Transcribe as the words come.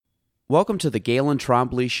Welcome to the Galen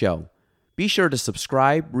Trombley Show. Be sure to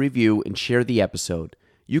subscribe, review, and share the episode.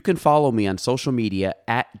 You can follow me on social media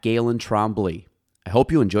at Galen Trombley. I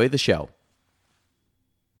hope you enjoy the show.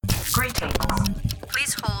 Greetings.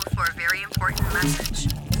 Please hold for a very important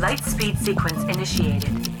message. Light speed sequence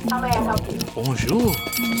initiated. How may I help you? Bonjour.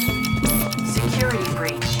 Security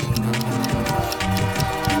breach.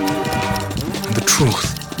 The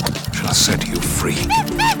truth shall set you free.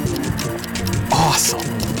 Awesome.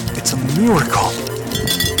 It's a miracle.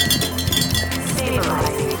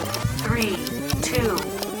 Stabilizing. 3, 2,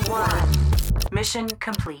 1. Mission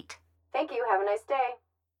complete. Thank you. Have a nice day.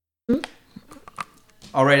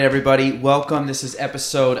 All right, everybody. Welcome. This is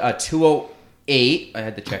episode 208. I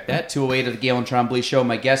had to check that. 208 of the Galen Trombley Show.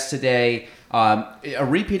 My guest today, a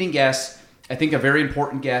repeating guest, I think a very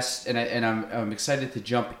important guest, and I'm excited to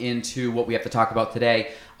jump into what we have to talk about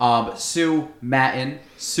today. Sue Matton,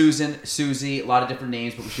 Susan, Susie, a lot of different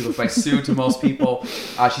names, but she goes by Sue to most people.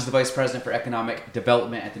 She's the Vice President for Economic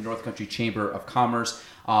Development at the North Country Chamber of Commerce.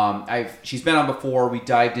 She's been on before. We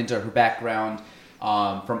dived into her background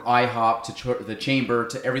from IHOP to the Chamber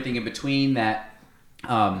to everything in between that.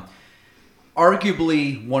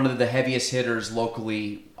 Arguably one of the heaviest hitters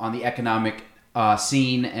locally on the economic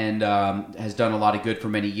scene and has done a lot of good for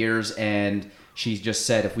many years. And she just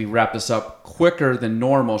said if we wrap this up quicker than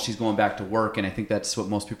normal, she's going back to work. And I think that's what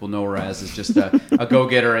most people know her as, is just a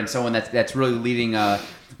go-getter and someone that's really leading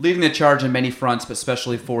the charge on many fronts, but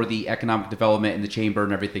especially for the economic development in the chamber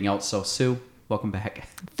and everything else. So Sue, welcome back.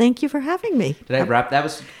 Thank you for having me. Did I wrap? That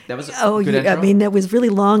was Oh, good intro? I mean, that was really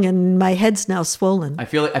long, and my head's now swollen. I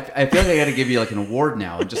feel like I got to give you like an award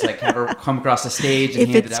now, and just like have her come across the stage and If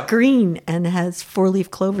hand it it's out. green and has 4-leaf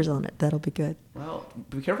clovers on it, that'll be good. Well,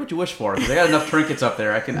 be careful what you wish for, because I got enough trinkets up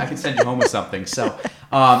there. I can send you home with something. So,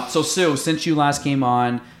 so Sue, since you last came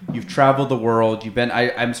on, you've traveled the world. You've been.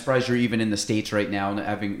 I'm surprised you're even in the States right now.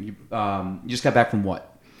 And you just got back from what?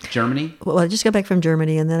 Germany? Well, I just got back from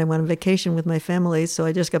Germany, and then I went on vacation with my family. So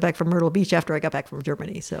I just got back from Myrtle Beach after I got back from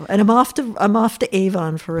Germany. So, and I'm off to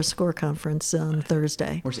Avon for a SCORE conference on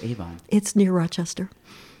Thursday. Where's Avon? It's near Rochester.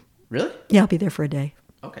 Really? Yeah, I'll be there for a day.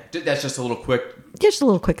 Okay, that's just a little quick Just a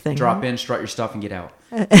little quick thing. drop in, strut your stuff, and get out.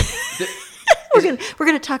 We're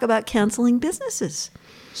gonna talk about canceling businesses.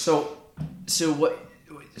 So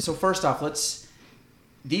first off,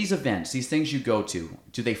 these events, these things you go to,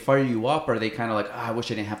 do they fire you up? Or are they kind of like, I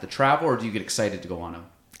wish I didn't have to travel, or do you get excited to go on them?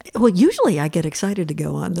 Well, usually I get excited to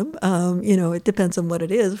go on them. It depends on what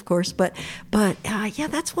it is, of course. But yeah,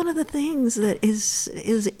 that's one of the things that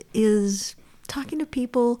is talking to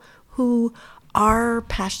people who are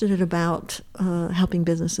passionate about helping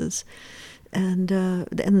businesses, and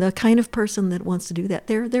the kind of person that wants to do that.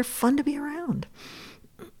 They're fun to be around.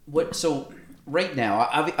 So right now,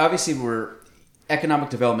 obviously economic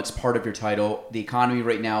development's part of your title. The economy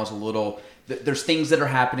right now is a little. There's things that are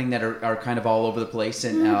happening that are kind of all over the place.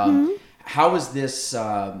 And how is this?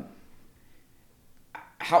 How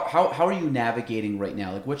are you navigating right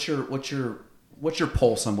now? Like, what's your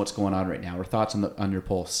pulse on what's going on right now, or thoughts on your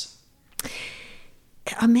pulse?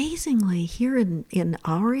 Amazingly, here in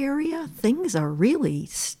our area, things are really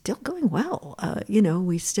still going well.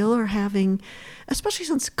 We still are having, especially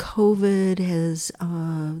since COVID has,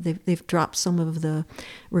 they've dropped some of the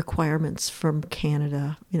requirements from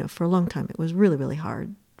Canada. For a long time, it was really, really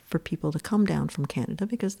hard for people to come down from Canada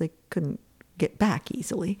because they couldn't get back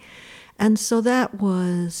easily. And so that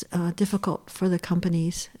was difficult for the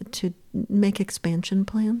companies to make expansion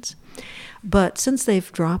plans. But since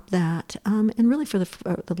they've dropped that, and really for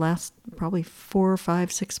the last probably 4 or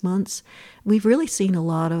 5, 6 months, we've really seen a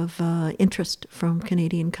lot of interest from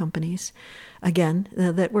Canadian companies. Again,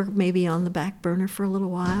 that were maybe on the back burner for a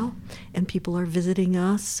little while, and people are visiting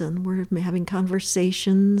us, and we're having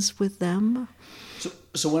conversations with them.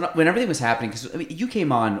 So when everything was happening, because you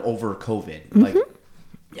came on over COVID,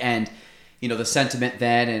 and the sentiment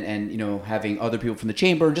then, and having other people from the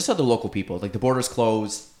chamber and just other local people, like the border's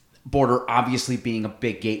closed. Border obviously being a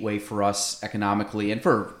big gateway for us economically and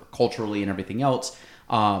for culturally and everything else.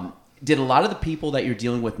 Did a lot of the people that you're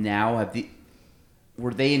dealing with now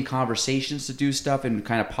were they in conversations to do stuff and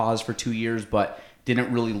kind of paused for 2 years, but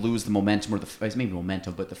didn't really lose the momentum but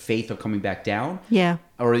the faith of coming back down? Yeah.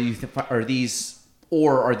 Or are these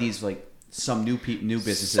like some new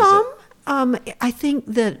businesses? I think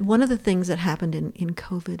that one of the things that happened in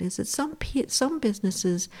COVID is that some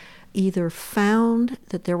businesses either found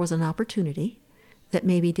that there was an opportunity that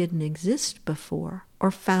maybe didn't exist before,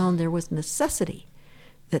 or found there was necessity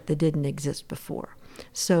that didn't exist before.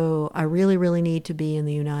 So I really, really need to be in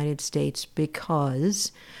the United States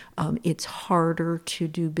because it's harder to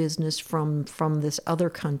do business from this other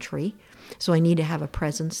country. So I need to have a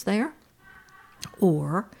presence there.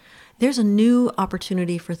 Or there's a new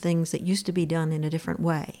opportunity for things that used to be done in a different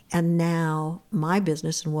way. And now my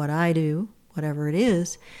business and what I do, whatever it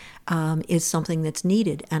is something that's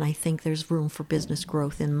needed. And I think there's room for business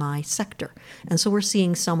growth in my sector. And so we're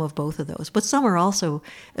seeing some of both of those. But some are also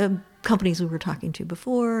companies we were talking to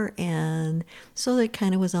before. And so that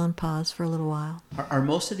kind of was on pause for a little while. Are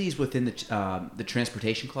most of these within the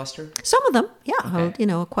transportation cluster? Some of them, yeah.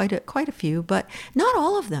 Okay. Quite a few, but not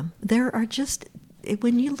all of them. There are just...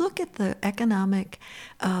 When you look at the economic,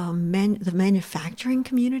 the manufacturing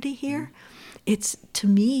community here, to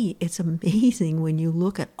me, it's amazing when you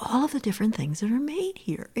look at all of the different things that are made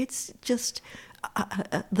here. It's just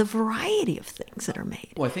the variety of things that are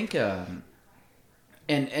made. Well, I think, and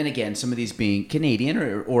again, some of these being Canadian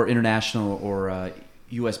or international or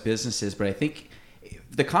U.S. businesses, but I think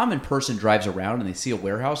the common person drives around and they see a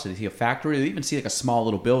warehouse, or they see a factory, they even see like a small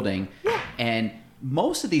little building, and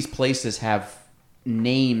most of these places have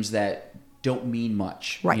names that don't mean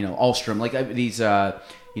much. Right. Alstrom, like these,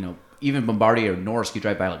 even Bombardier or Norsk, you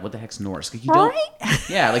drive by like, what the heck's Norsk? Like, you don't, right?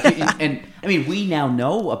 Yeah, like, and I mean, we now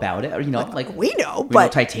know about it. Like we know,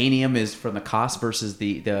 but titanium is from the cost versus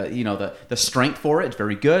the strength for it. It's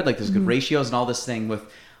very good. Like there's good ratios and all this thing with,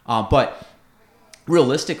 but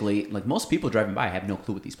realistically, like most people driving by have no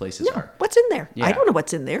clue what these places are. What's in there? Yeah. I don't know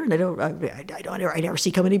what's in there, and I never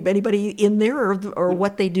see anybody in there or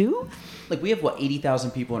what they do. Like we have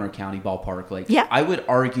 80,000 people in our county ballpark. Like Yeah. I would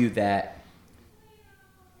argue that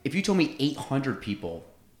if you told me 800 people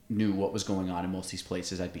knew what was going on in most of these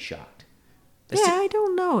places, I'd be shocked. I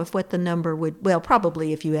don't know what the number would. Well,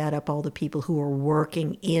 probably if you add up all the people who are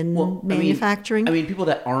working in manufacturing. I mean, people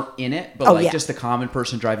that aren't in it, but just the common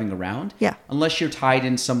person driving around. Yeah. Unless you're tied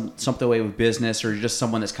in something way with business or you're just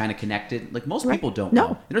someone that's kind of connected. Like most people don't know.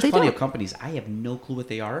 And there's plenty of companies. I have no clue what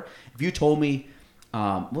they are. If you told me,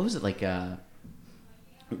 what was it like?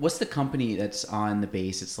 What's the company that's on the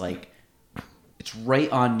base? It's like, it's right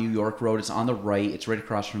on New York Road. It's on the right. It's right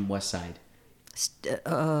across from West Side. It's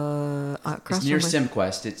near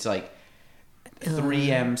SimQuest. It's like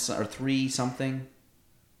 3M or 3 something.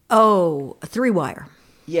 Oh, a 3-wire.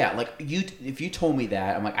 Yeah, like if you told me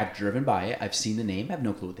that, I'm like, I've driven by it. I've seen the name. I have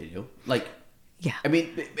no clue what they do. Like, yeah. I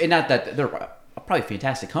mean, and not that they're probably a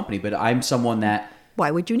fantastic company, but I'm someone that. Why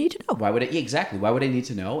would you need to know? Why would it? Yeah, exactly. Why would I need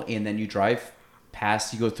to know? And then you drive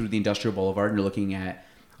past, you go through the industrial boulevard, and you're looking at,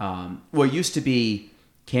 it used to be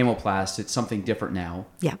Camoplast. It's something different now.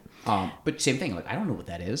 Yeah. But same thing. Like I don't know what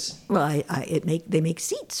that is. Well, they make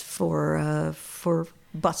seats for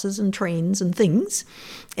buses and trains and things,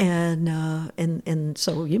 and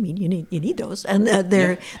so you need those, and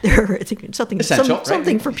they're I think something essential,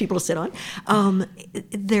 something right? for people to sit on.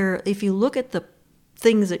 If you look at the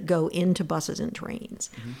things that go into buses and trains.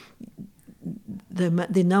 Mm-hmm.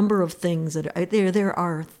 The number of things that are there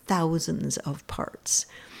are thousands of parts,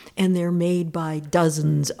 and they're made by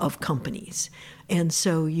dozens of companies. And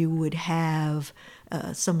so you would have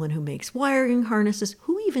someone who makes wiring harnesses.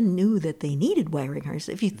 Who even knew that they needed wiring harnesses?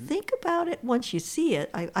 If you think about it, once you see it,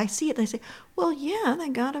 I see it and I say, well, yeah, they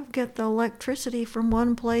got to get the electricity from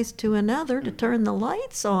one place to another to turn the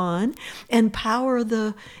lights on and power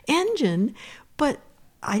the engine. But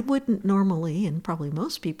I wouldn't normally, and probably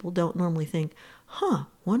most people don't normally think,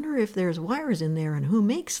 wonder if there's wires in there and who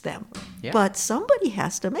makes them. Yeah. But somebody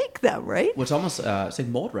has to make them, right? Well, it's almost it's like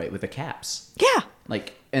mold right with the caps. Yeah.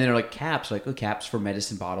 Like, and they're like caps, caps for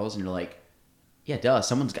medicine bottles, and you're like, yeah, duh,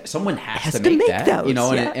 someone has to make that,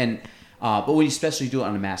 those, but when you especially do it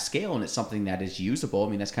on a mass scale and it's something that is usable, I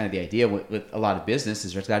mean, that's kind of the idea with a lot of business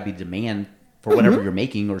is there's got to be demand for whatever you're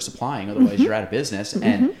making or supplying, otherwise you're out of business.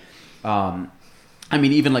 And I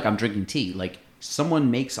mean, even like I'm drinking tea, like someone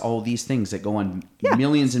makes all these things that go on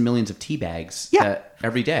millions and millions of tea bags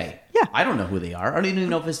every day. Yeah. I don't know who they are. I don't even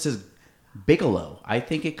know if it's just Bigelow. I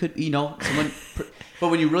think it could, someone. But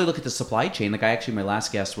when you really look at the supply chain, like my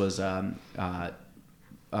last guest was Dr.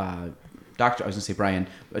 I was going to say Brian,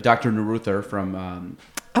 Dr. Naruther from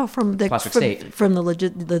Plastic State. From the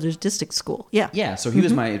logistics school. Yeah. Yeah. So he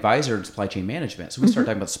was my advisor in supply chain management. So we started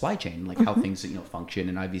talking about supply chain, like how things function,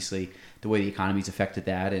 and obviously the way the economy's affected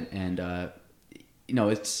that, and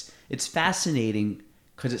it's fascinating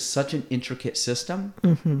because it's such an intricate system,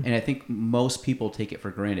 and I think most people take it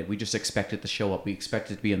for granted. We just expect it to show up. We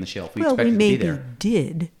expect it to be on the shelf. We expect it to be there.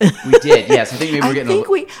 Did. We did. Yes. I think maybe we're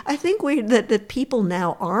getting. I think that people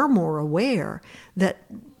now are more aware that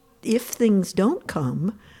if things don't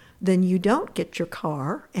come, then you don't get your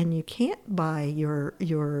car, and you can't buy your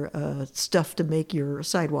stuff to make your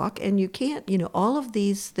sidewalk, and you can't, all of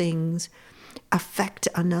these things affect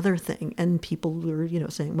another thing. And people were,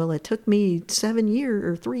 saying, well, it took me 7 years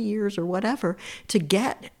or 3 years or whatever to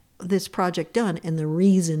get this project done. And the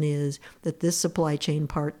reason is that this supply chain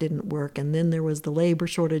part didn't work. And then there was the labor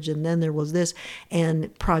shortage, and then there was this,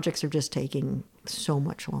 and projects are just taking so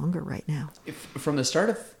much longer right now. From the start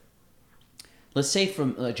of, let's say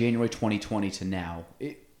from January 2020 to now,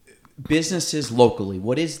 businesses locally,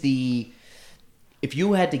 what is if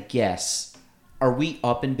you had to guess, are we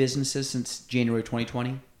up in businesses since January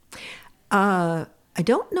 2020? I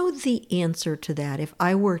don't know the answer to that. If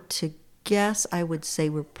I were to guess, I would say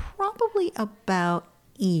we're probably about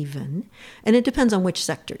even. And it depends on which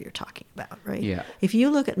sector you're talking about, right? Yeah. If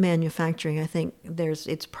you look at manufacturing, I think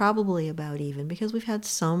it's probably about even, because we've had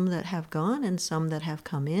some that have gone and some that have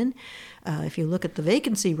come in. If you look at the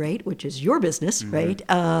vacancy rate, which is your business, right,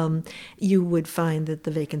 you would find that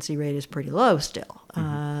the vacancy rate is pretty low still.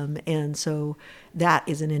 And so that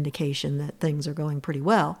is an indication that things are going pretty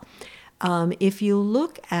well. If you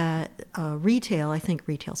look at retail, I think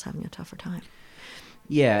retail's having a tougher time.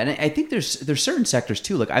 Yeah, and I think there's certain sectors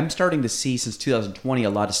too. Like I'm starting to see since 2020 a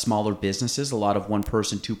lot of smaller businesses, a lot of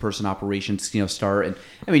 1-person, 2-person operations, start. And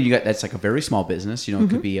I mean, that's like a very small business. It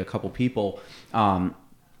could be a couple people.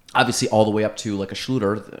 Obviously, all the way up to like a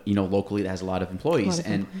Schluter, locally that has a lot of employees.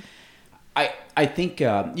 I think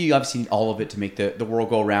you obviously need all of it to make the world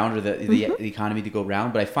go around, or the economy to go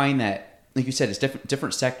around. But I find that, like you said, it's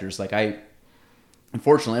different sectors. Like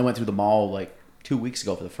unfortunately, I went through the mall like 2 weeks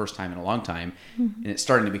ago for the first time in a long time, and it's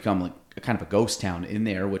starting to become like a kind of a ghost town in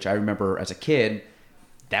there, which I remember as a kid,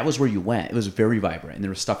 that was where you went. It was very vibrant, and there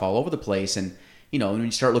was stuff all over the place. And when you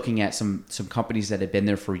start looking at some companies that had been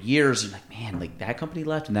there for years, you're like, man, like that company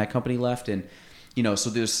left and that company left, and so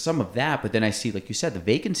there's some of that. But then I see, like you said, the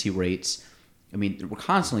vacancy rates. I mean, we're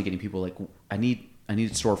constantly getting people like, I need a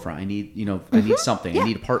storefront, I need I need something, I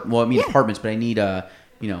need apartments, but I need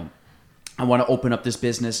I want to open up this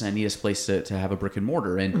business, and I need a place to have a brick and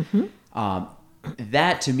mortar. And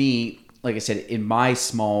that to me, like I said, in my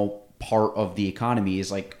small part of the economy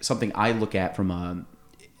is like something I look at from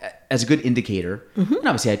as a good indicator. And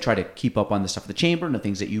obviously I try to keep up on the stuff of the chamber and the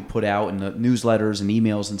things that you put out and the newsletters and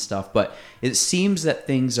emails and stuff. But it seems that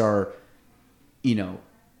things are,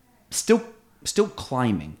 still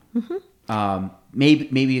climbing.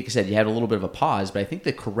 Maybe like I said, you had a little bit of a pause, but I think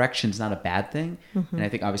the correction's not a bad thing. And I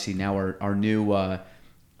think obviously now our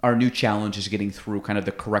new challenge is getting through kind of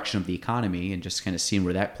the correction of the economy and just kind of seeing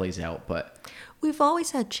where that plays out. But we've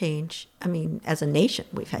always had change. I mean, as a nation,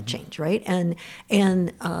 we've had change, right? And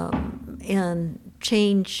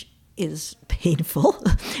change is painful,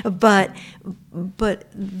 but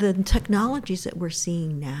the technologies that we're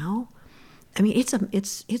seeing now, I mean,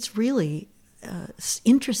 it's really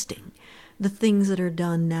interesting, the things that are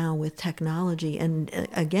done now with technology. And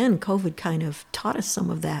again, COVID kind of taught us some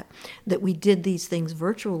of that we did these things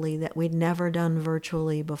virtually that we'd never done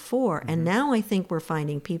virtually before. And now I think we're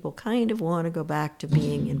finding people kind of want to go back to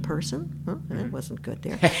being in person. Oh, that wasn't good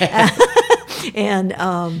there.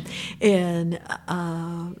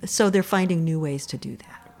 So they're finding new ways to do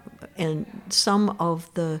that. And some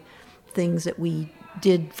of the things that we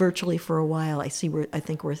did virtually for a while, I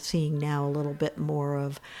think we're seeing now a little bit more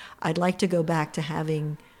of, I'd like to go back to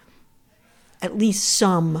having at least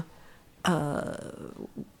some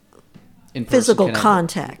physical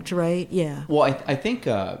contact, right? Yeah. Well, I think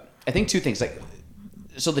two things. Like,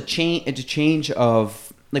 so the change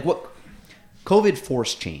of like what COVID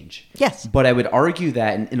forced change. Yes. But I would argue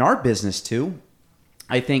that in our business too,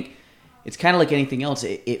 I think it's kind of like anything else.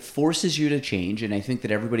 It forces you to change, and I think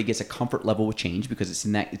that everybody gets a comfort level with change because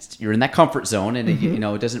you're in that comfort zone, and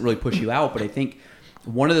it doesn't really push you out. But I think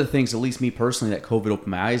one of the things, at least me personally, that COVID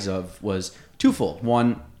opened my eyes of was twofold.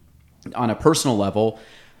 One, on a personal level,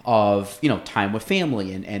 of time with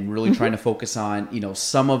family and really trying to focus on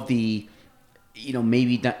some of the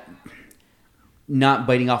maybe not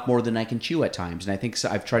biting off more than I can chew at times. And I think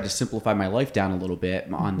I've tried to simplify my life down a little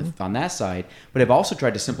bit on that side, but I've also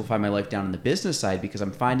tried to simplify my life down on the business side, because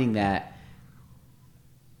I'm finding that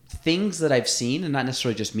things that I've seen, and not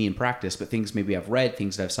necessarily just me in practice, but things maybe I've read,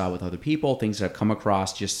 things that I've saw with other people, things that I've come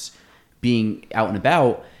across just being out and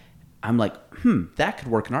about, I'm like, that could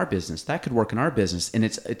work in our business. That could work in our business. And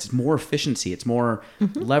it's more efficiency. It's more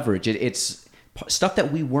leverage. It's stuff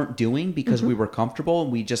that we weren't doing because we were comfortable,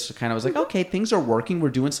 and we just kind of was like, okay, things are working. We're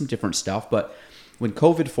doing some different stuff. But when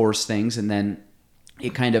COVID forced things, and then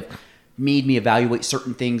it kind of made me evaluate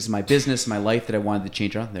certain things in my business, my life that I wanted to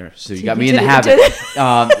change on there. So you got me in the habit.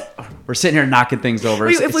 we're sitting here knocking things over.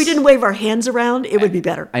 If we didn't wave our hands around, it would be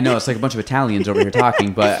better. I know, it's like a bunch of Italians over here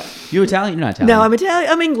talking, but you Italian? You're not Italian. No, I'm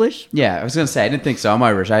Italian. I'm English. Yeah, I was going to say, I didn't think so. I'm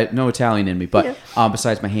Irish. I no Italian in me, but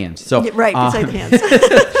besides my hands. So Right, besides hands.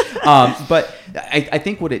 but I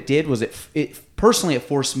think what it did was it personally, it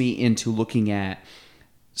forced me into looking at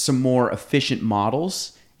some more efficient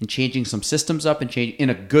models and changing some systems up and change in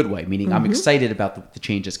a good way, meaning I'm excited about the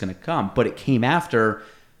change that's going to come, but it came after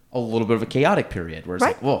a little bit of a chaotic period where it's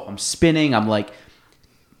like, whoa, I'm spinning. I'm like,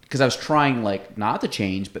 because I was trying like not to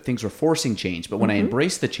change, but things were forcing change. But when I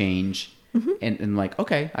embraced the change and like,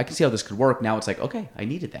 okay, I can see how this could work. Now it's like, okay, I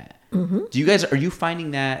needed that. Are you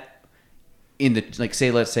finding that in the, like,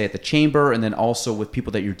 let's say at the chamber, and then also with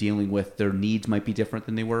people that you're dealing with, their needs might be different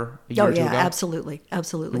than they were a year or two ago? Absolutely.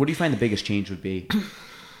 Absolutely. What do you find the biggest change would be?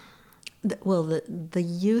 Well, the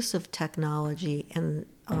use of technology and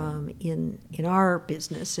in our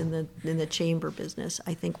business, in the chamber business,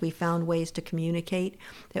 I think we found ways to communicate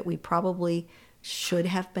that we probably should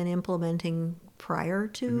have been implementing prior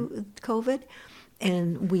to COVID,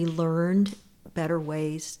 and we learned better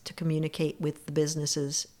ways to communicate with the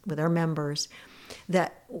businesses, with our members,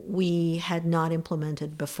 that we had not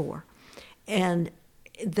implemented before, and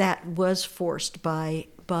that was forced by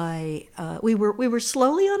we were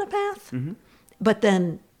slowly on a path, but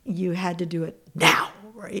then you had to do it now,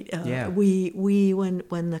 right? We when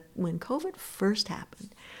COVID first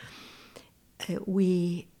happened,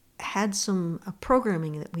 we had some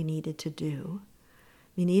programming that we needed to do.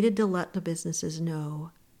 We needed to let the businesses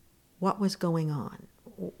know what was going on.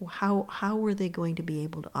 How were they going to be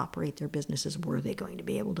able to operate their businesses? Were they going to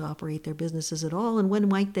be able to operate their businesses at all? And when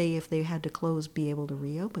might they, if they had to close, be able to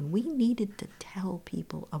reopen? We needed to tell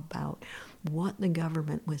people about what the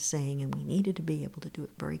government was saying, and we needed to be able to do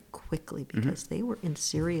it very quickly because they were in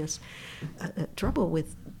serious trouble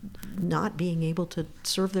with not being able to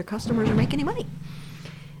serve their customers or make any money.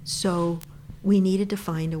 So we needed to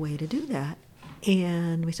find a way to do that.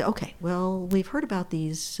 And we said, okay, well, we've heard about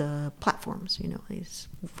these platforms, these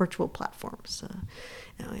virtual platforms.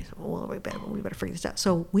 And we said, well, we better figure this out.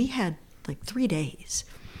 So we had like 3 days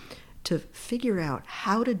to figure out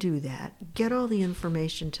how to do that, get all the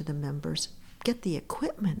information to the members, get the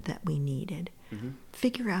equipment that we needed,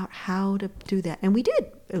 figure out how to do that. And we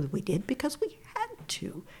did. We did because we had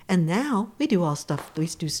to. And now we do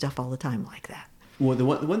stuff all the time like that. Well, the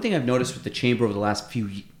one thing I've noticed with the chamber over the last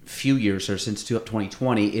few years, or since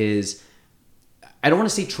 2020, is, I don't want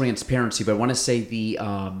to say transparency, but I want to say the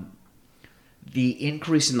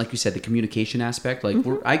increase in, like you said, the communication aspect. Like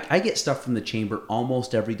I get stuff from the chamber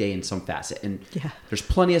almost every day in some facet, and there's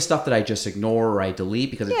plenty of stuff that I just ignore or I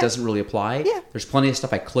delete because it doesn't really apply. There's plenty of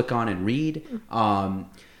stuff I click on and read.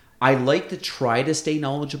 I like to try to stay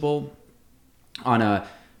knowledgeable on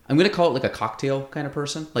I'm going to call it like a cocktail kind of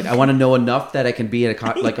person. Like, I want to know enough that I can be at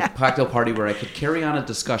a cocktail party where I could carry on a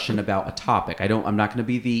discussion about a topic. I'm not going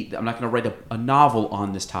to write a novel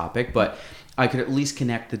on this topic, but I could at least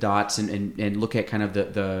connect the dots and look at kind of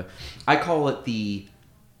the I call it the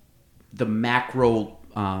macro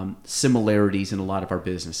similarities in a lot of our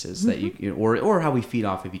businesses that or how we feed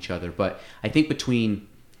off of each other. But I think between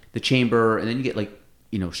the chamber and then you get like,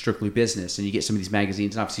 strictly business, and you get some of these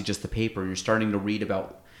magazines and obviously just the paper, and you're starting to read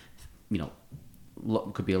about,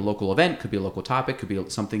 could be a local event, could be a local topic, could be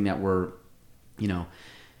something that we're,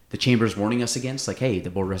 the chamber's warning us against, like, hey, the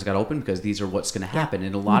border has got open because these are what's going to happen.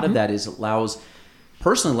 And a lot of that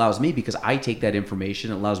personally allows me, because I take that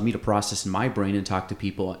information, it allows me to process in my brain and talk to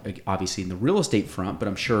people, obviously in the real estate front, but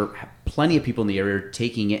I'm sure plenty of people in the area are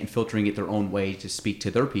taking it and filtering it their own way to speak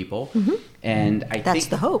to their people. And I think that's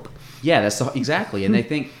the hope. Yeah, exactly. And I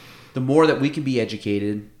think the more that we can be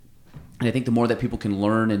educated, and I think the more that people can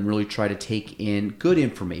learn and really try to take in good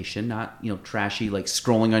information, not, trashy, like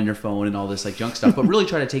scrolling on your phone and all this like junk stuff, but really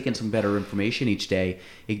try to take in some better information each day,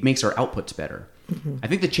 it makes our outputs better. I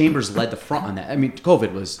think the chambers led the front on that. I mean,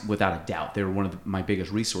 COVID was without a doubt, they were one of my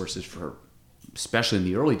biggest resources for, especially in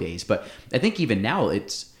the early days. But I think even now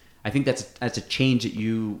I think that's a change that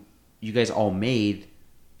you guys all made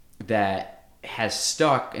that has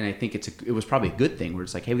stuck, and I think it was probably a good thing where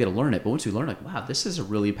it's like, hey, we got to learn it. But once we learn, like, wow, this is a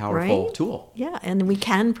really powerful tool. Yeah, and we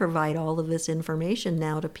can provide all of this information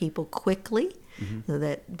now to people quickly, so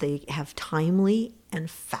that they have timely and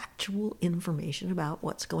factual information about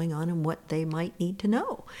what's going on and what they might need to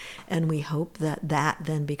know. And we hope that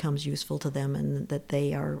then becomes useful to them, and that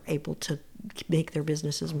they are able to make their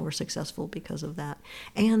businesses more successful because of that,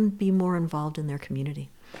 and be more involved in their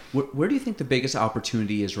community. Where do you think the biggest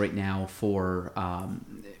opportunity is right now for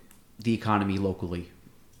the economy locally?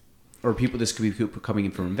 or people, this could be people coming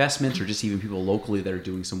in from investments or just even people locally that are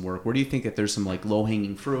doing some work. Where do you think that there's some like low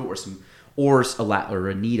hanging fruit or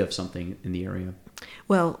a need of something in the area?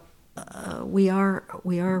 Well, we are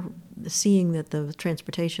seeing that the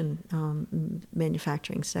transportation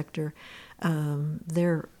manufacturing sector,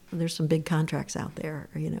 there's some big contracts out there.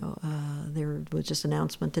 There was just an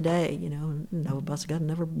announcement today. Nova Bus got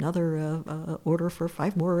another order for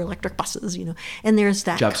 5 more electric buses. And there's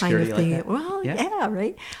that Job kind of thing. like that. Well, Yeah. yeah,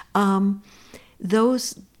 right.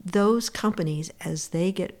 Those companies, as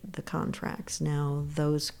they get the contracts now,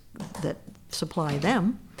 those that supply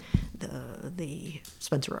them, the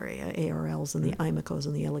Spencer ARLs and the IMECOs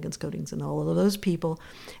and the Elegance Coatings and all of those people,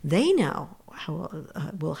 they now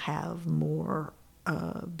will have more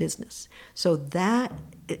business. So that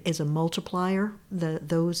is a multiplier.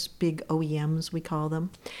 Those big OEMs, we call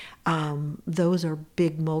them, those are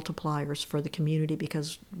big multipliers for the community,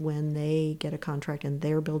 because when they get a contract and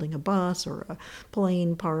they're building a bus or a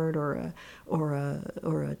plane part or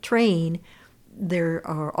a train, there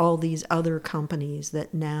are all these other companies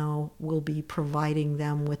that now will be providing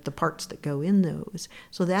them with the parts that go in those.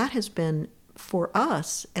 So that has been, for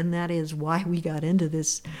us, and that is why we got into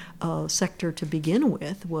this sector to begin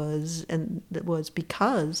with, was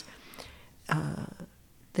because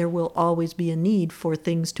there will always be a need for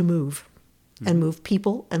things to move, and move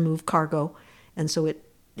people and move cargo, and so it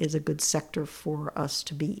is a good sector for us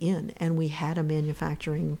to be in. And we had a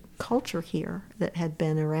manufacturing culture here that had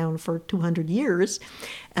been around for 200 years,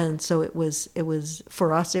 and so it was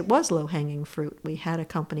for us, it was low-hanging fruit. We had a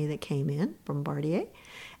company that came in, Bombardier,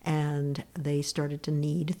 and they started to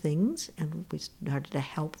need things, and we started to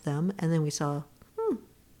help them, and then we saw,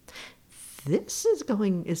 this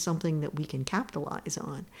is something that we can capitalize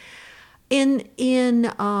on. In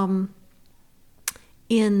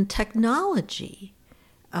technology,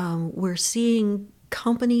 we're seeing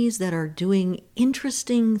companies that are doing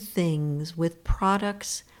interesting things with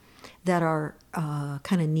products that are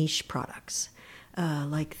kind of niche products,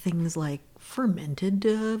 like things like fermented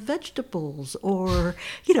vegetables, or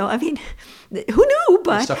who knew?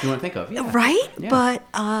 But Stuff you wouldn't think of, yeah. Right? Yeah.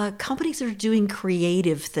 But companies that are doing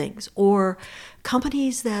creative things, or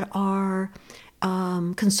companies that are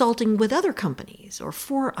consulting with other companies or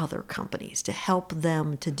for other companies to help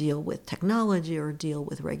them to deal with technology, or deal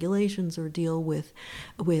with regulations, or deal with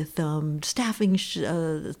staffing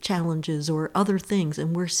challenges or other things.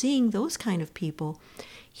 And we're seeing those kind of people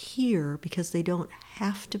here because they don't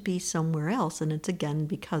have to be somewhere else. And it's, again,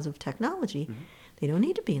 because of technology. Mm-hmm. They don't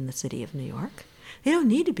need to be in the city of New York. They don't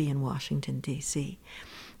need to be in Washington, D.C.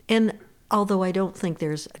 And although I don't think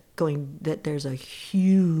there's a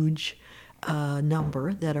huge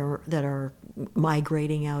number that are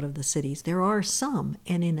migrating out of the cities, there are some.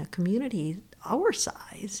 And in a community our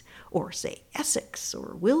size, or say Essex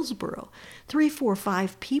or Willsboro, 3, 4,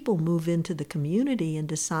 5 people move into the community and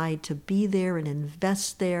decide to be there and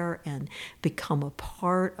invest there and become a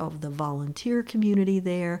part of the volunteer community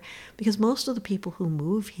there, because most of the people who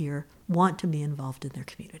move here want to be involved in their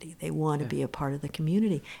community. They want to be a part of the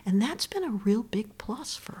community, and that's been a real big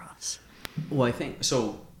plus for us. Well, I think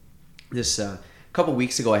so. This couple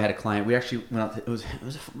weeks ago, I had a client. We actually went out. It was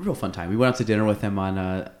a real fun time. We went out to dinner with them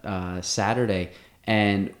on Saturday,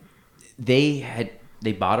 and they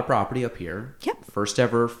bought a property up here. Yep. First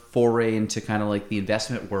ever foray into kind of like the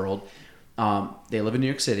investment world. They live in New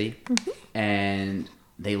York City, and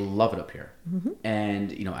they love it up here.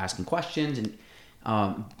 And asking questions, and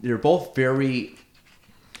they're both very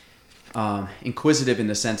inquisitive in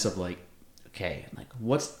the sense of like, okay,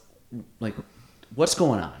 what's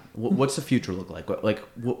going on? What's the future look like?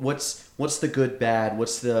 What's the good, bad?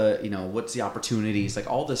 What's the opportunities?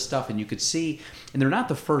 Like all this stuff, and you could see, and they're not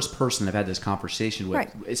the first person I've had this conversation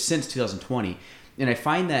with since 2020. And I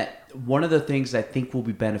find that one of the things I think will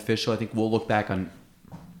be beneficial, I think we'll look back on,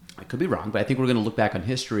 I could be wrong, but I think we're going to look back on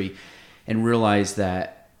history and realize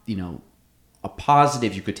that, a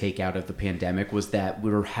positive you could take out of the pandemic was that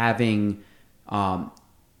we were having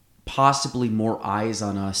possibly more eyes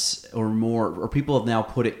on us, or people have now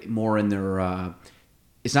put it more in their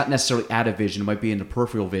it's not necessarily out of vision, it might be in the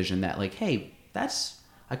peripheral vision, that like, hey,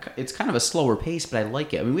 it's kind of a slower pace, but I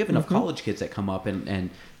like it. I mean, we have enough college kids that come up,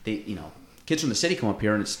 and they, kids from the city come up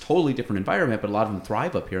here, and it's a totally different environment, but a lot of them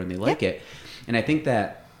thrive up here and they like it. And I think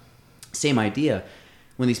that same idea,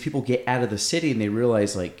 when these people get out of the city and they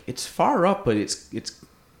realize like it's far up, but it's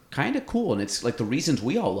kind of cool, and it's like the reasons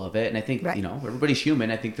we all love it. And I think everybody's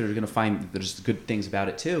human. I think they're going to find there's good things about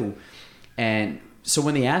it too. And so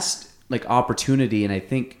when they asked like opportunity, and I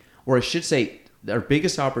think, or I should say, our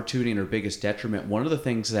biggest opportunity and our biggest detriment, one of the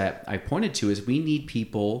things that I pointed to is we need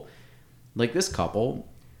people like this couple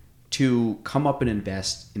to come up and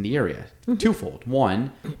invest in the area. Twofold.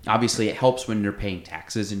 One, obviously it helps when you're paying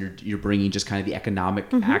taxes and you're bringing just kind of the economic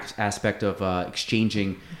aspect of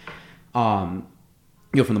exchanging, from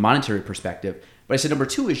the monetary perspective. But I said number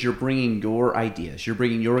two is you're bringing your ideas, you're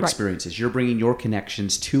bringing your experiences, you're bringing your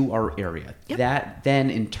connections to our area. Yep. That then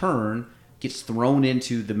in turn gets thrown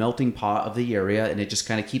into the melting pot of the area, and it just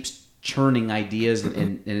kind of keeps churning ideas.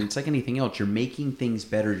 And it's like anything else. You're making things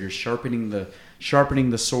better. You're sharpening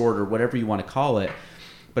the sword, or whatever you want to call it.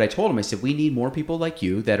 But I told him, I said, we need more people like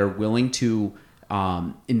you that are willing to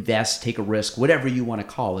invest, take a risk, whatever you want to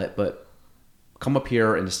call it, but come up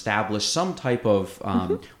here and establish some type of,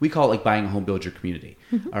 we call it like buying a home builds your community,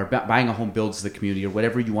 or buying a home builds the community, or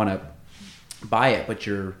whatever you want to buy it. But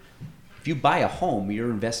if you buy a home, you're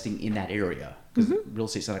investing in that area, because real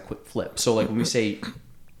estate's not a quick flip. So like when we say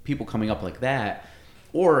people coming up like that,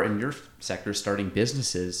 or in your sector, starting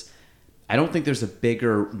businesses, I don't think there's a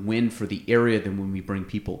bigger win for the area than when we bring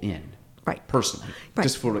people in. Right. Personally. Right.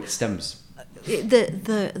 Just for what stems.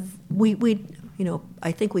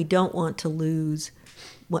 I think we don't want to lose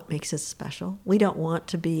what makes us special. I don't want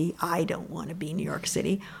to be New York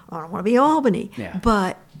City. I don't want to be Albany. Yeah.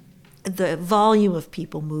 But the volume of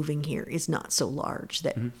people moving here is not so large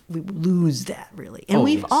that we lose that, really. And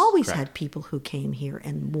we've always had people who came here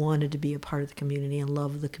and wanted to be a part of the community and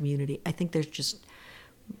love the community. I think there's just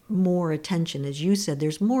more attention. As you said,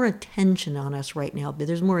 there's more attention on us right now, but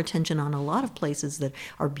there's more attention on a lot of places that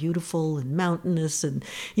are beautiful and mountainous and,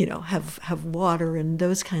 have water and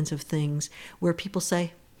those kinds of things, where people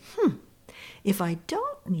say, if I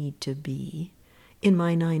don't need to be in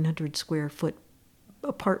my 900 square foot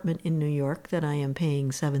apartment in New York that I am paying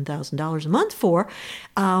 $7,000 a month for,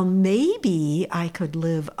 maybe I could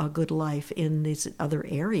live a good life in these other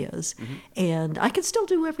areas, and I can still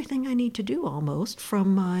do everything I need to do almost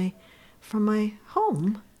from my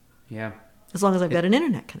home. Yeah. As long as I've got an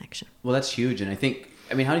internet connection. Well, that's huge. And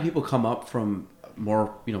how many people come up from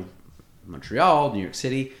more, Montreal, New York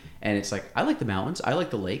City, and it's like, I like the mountains, I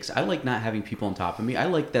like the lakes, I like not having people on top of me, I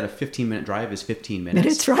like that a 15-minute drive is 15 minutes.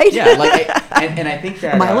 Minutes, right? Yeah, and I think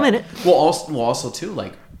that... A mile a minute. Well, also too,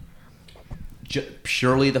 like,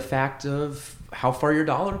 purely the fact of how far your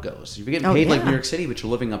dollar goes. If you're getting paid like New York City, but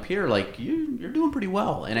you're living up here, like, you're doing pretty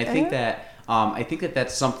well. And I think that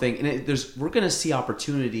that's something, and we're going to see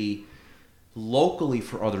opportunity locally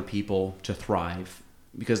for other people to thrive,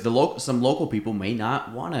 because some local people may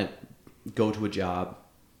not want to go to a job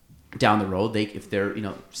down the road. If they're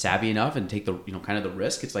savvy enough and take the kind of the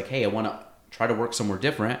risk, it's like, hey, I want to try to work somewhere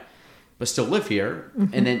different but still live here.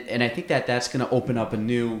 And I think that's going to open up a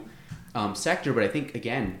new sector. But I think,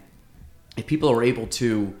 again, if people are able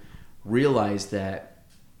to realize that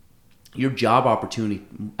your job opportunity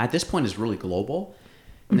at this point is really global,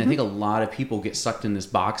 and I think a lot of people get sucked in this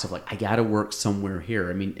box of like, I got to work somewhere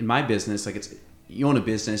here. I mean, in my business, like, you own a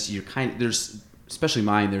business, there's, especially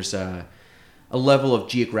mine, there's a level of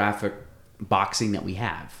geographic boxing that we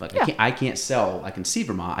have. Like, I can't sell. I can see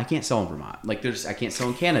Vermont. I can't sell in Vermont. Like, I can't sell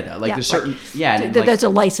in Canada. Like, there's certain and there's a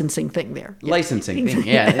licensing thing there. Licensing thing,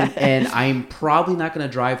 yeah. and I'm probably not going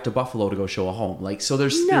to drive to Buffalo to go show a home. Like, so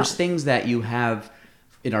there's things that you have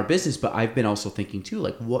in our business, but I've been also thinking too,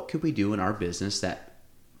 like, what could we do in our business that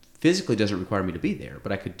physically doesn't require me to be there,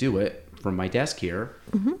 but I could do it from my desk here,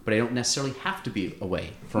 but I don't necessarily have to be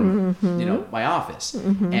away from my office.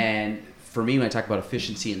 And for me, when I talk about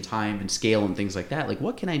efficiency and time and scale and things like that, like,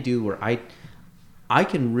 what can I do where I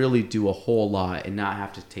can really do a whole lot and not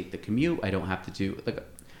have to take the commute? I don't have to do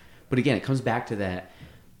but again, it comes back to that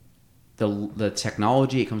the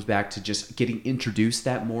technology. It comes back to just getting introduced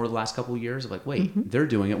that more the last couple of years of like, wait, they're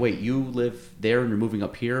doing it. Wait, you live there and you're moving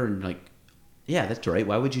up here, and like, yeah, that's right.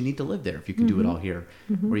 Why would you need to live there if you can do it all here,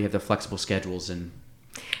 where you have the flexible schedules and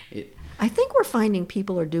it? I think we're finding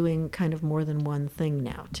people are doing kind of more than one thing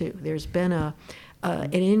now too. There's been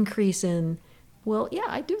an increase in, well, yeah,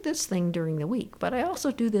 I do this thing during the week, but I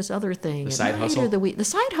also do this other thing the side hustle. The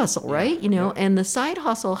side hustle, right? And the side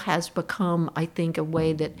hustle has become, I think, a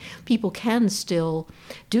way that people can still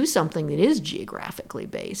do something that is geographically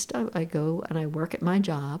based. I go and I work at my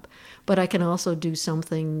job, but I can also do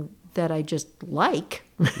something that I just like,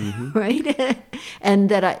 right? And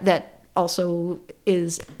that also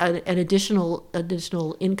is an additional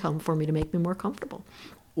income for me to make me more comfortable.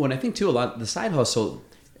 Well, and I think too, a lot the side hustle,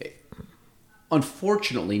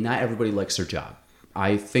 unfortunately, not everybody likes their job.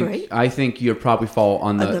 I think you probably fall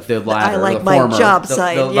on the latter. I like the my former, job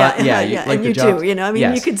side. You like and you job. too.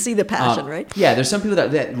 You can see the passion, right? Yeah, there's some people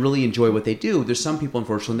that really enjoy what they do. There's some people,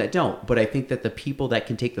 unfortunately, that don't. But I think that the people that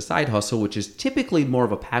can take the side hustle, which is typically more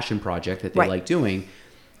of a passion project that they like doing,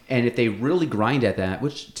 And if they really grind at that,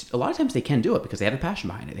 which a lot of times they can do it because they have a passion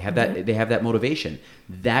behind it, they have that motivation,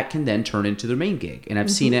 that can then turn into their main gig. And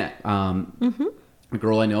I've seen it. A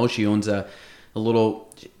girl I know, she owns a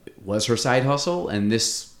little, was her side hustle, and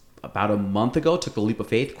this about a month ago took the leap of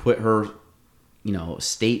faith, quit her,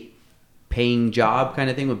 state paying job kind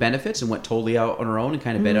of thing with benefits, and went totally out on her own and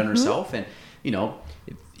kind of bet on herself. And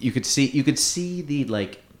you could see the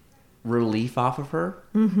like relief off of her.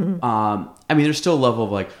 I mean, there's still a level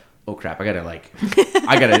of like, oh crap, I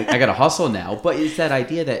gotta hustle now. But it's that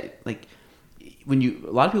idea that like a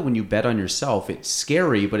lot of people, when you bet on yourself, it's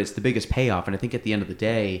scary, but it's the biggest payoff. And I think at the end of the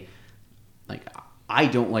day, like, I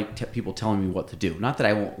don't like people telling me what to do. Not that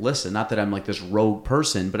I won't listen, not that I'm like this rogue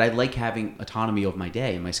person, but I like having autonomy of my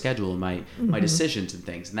day and my schedule and my decisions and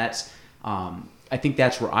things. And that's, I think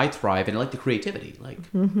that's where I thrive, and I like the creativity.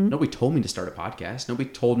 Like, nobody told me to start a podcast. Nobody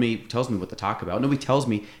tells me what to talk about. Nobody tells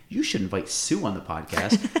me you should invite Sue on the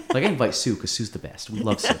podcast. Like, I invite Sue because Sue's the best. We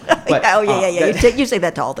love Sue. But, You say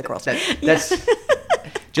that to all the girls. That's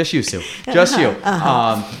just you, Sue. Just you.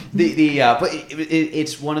 But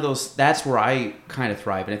it's one of those. That's where I kind of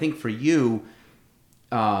thrive, and I think for you,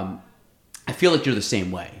 I feel like you're the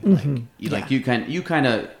same way.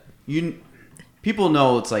 People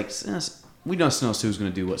know it's like. We just know Sue's going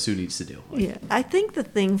to do what Sue needs to do. Yeah, I think the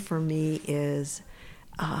thing for me is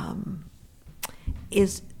the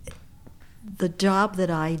job that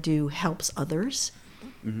I do helps others,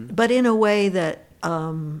 but in a way that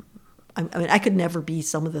I mean, I could never be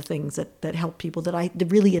some of the things that help people. That I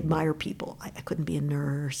really admire people. I couldn't be a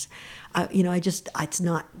nurse. It's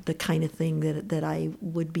not the kind of thing that I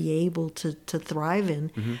would be able to thrive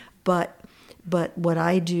in, But what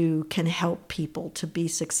I do can help people to be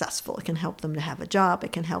successful. It can help them to have a job.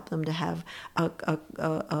 It can help them to have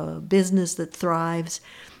a business that thrives.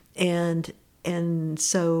 And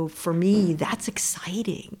so for me, that's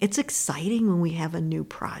exciting. It's exciting when we have a new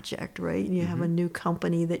project, right? And you have a new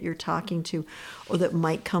company that you're talking to or that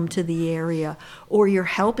might come to the area, or you're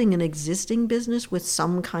helping an existing business with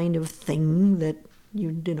some kind of thing that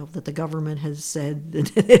that the government has said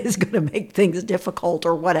that is going to make things difficult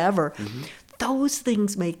or whatever. Those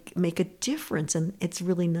things make a difference, and it's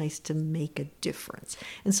really nice to make a difference.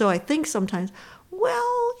 And so I think sometimes,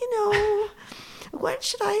 well, what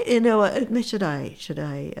should I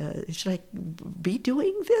be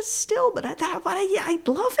doing this still? But I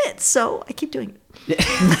love it, so I keep doing it.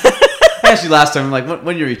 I asked you last time, like,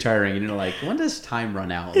 when you're retiring, and you're like, when does time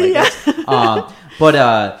run out? Like,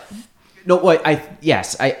 no,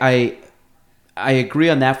 I agree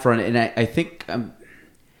on that front, and I think.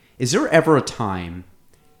 Is there ever a time,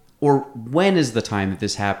 or when is the time that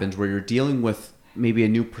this happens, where you're dealing with maybe a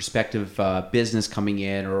new prospective business coming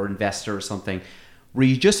in or investor or something, where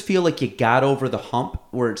you just feel like you got over the hump,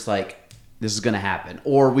 where it's like, this is going to happen,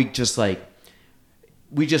 or we just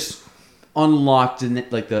unlocked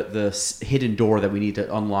like the hidden door that we need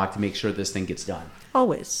to unlock to make sure this thing gets done?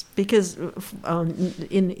 Always, because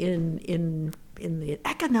in the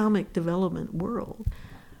economic development world,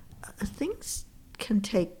 things can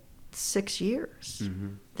take 6 years.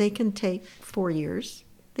 They can take 4 years.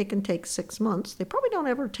 They can take 6 months. They probably don't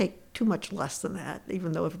ever take too much less than that,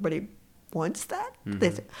 even though everybody wants that.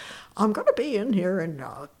 They say, I'm going to be in here in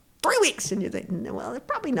 3 weeks. And you think, no, well,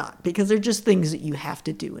 probably not, because they're just things that you have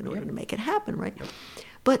to do in order to make it happen, right?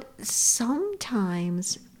 But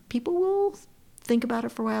sometimes people will think about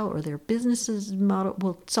it for a while, or their business's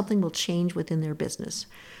model something will change within their business.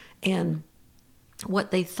 And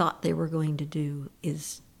what they thought they were going to do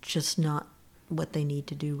is just not what they need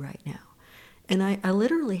to do right now. And I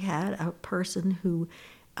literally had a person who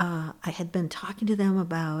I had been talking to them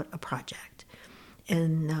about a project,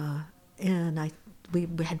 and we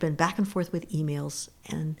had been back and forth with emails,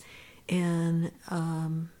 and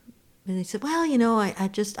they said, well, I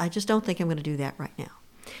just don't think I'm going to do that right now.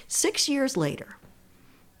 6 years later,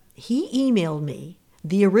 he emailed me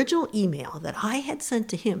the original email that I had sent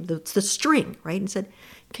to him, the string, right, and said,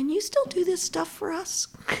 can you still do this stuff for us?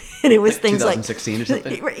 And it was like things 2016 like...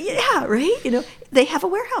 2016 or something? Yeah, right? They have a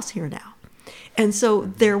warehouse here now. And so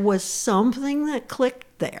there was something that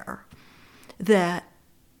clicked there that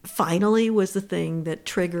finally was the thing that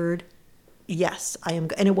triggered, yes, I am...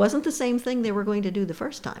 And it wasn't the same thing they were going to do the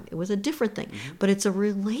first time. It was a different thing. But it's a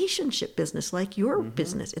relationship business like your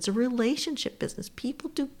business. It's a relationship business. People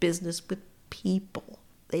do business with people.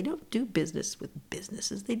 They don't do business with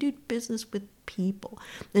businesses. They do business with people.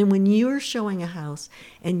 And when you're showing a house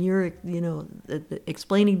and you're,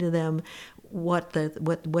 explaining to them what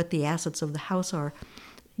the assets of the house are,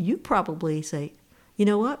 you probably say, you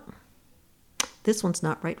know what? This one's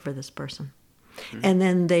not right for this person. And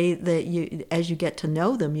then as you get to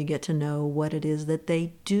know them, you get to know what it is that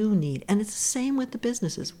they do need. And it's the same with the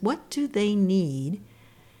businesses. What do they need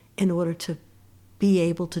in order to be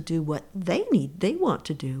able to do what they need, they want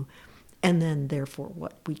to do, and then therefore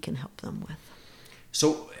what we can help them with.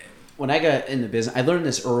 So when I got in the business, I learned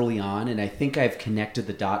this early on, and I think I've connected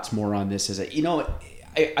the dots more on this.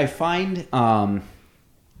 I find, and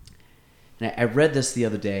I read this the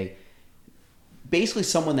other day, basically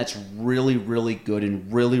someone that's really, really good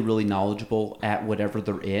and really, really knowledgeable at whatever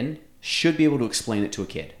they're in should be able to explain it to a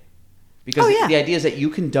kid. Because the idea is that you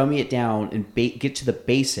can dummy it down and get to the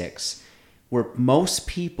basics, where most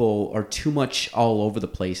people are too much all over the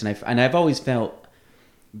place. And I've always felt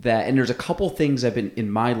that, and there's a couple things I've been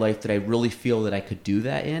in my life that I really feel that I could do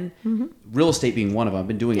that in. Mm-hmm. Real estate being one of them. I've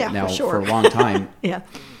been doing it now for a long time. Yeah.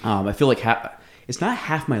 I feel like it's not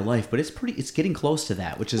half my life, but it's getting close to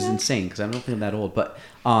that, which is insane because I don't think I'm that old. But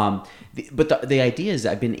the idea is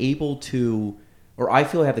that I've been able to, or I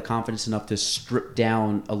feel I have the confidence enough to strip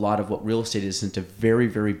down a lot of what real estate is into very,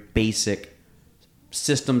 very basic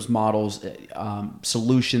systems, models,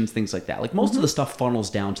 solutions, things like that. Like most of the stuff funnels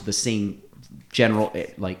down to the same general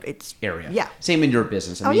area. Yeah. Same in your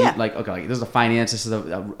business. I mean, okay, this is a finance, this is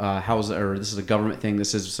a house, or this is a government thing,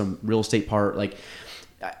 this is some real estate part. Like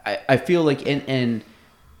I feel like, and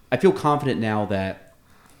I feel confident now that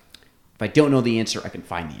if I don't know the answer, I can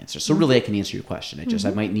find the answer. So really I can answer your question.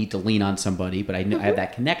 I might need to lean on somebody, but I have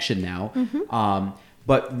that connection now.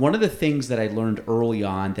 But one of the things that I learned early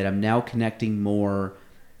on that I'm now connecting more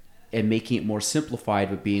and making it more simplified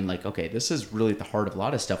with being like, okay, this is really at the heart of a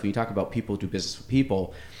lot of stuff. When you talk about people do business with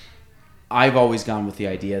people, I've always gone with the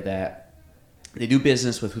idea that they do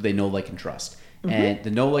business with who they know, like, and trust. And the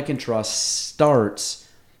know, like, and trust starts,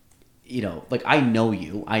 like I know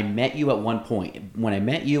you. I met you at one point. When I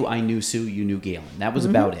met you, I knew Sue, you knew Galen. That was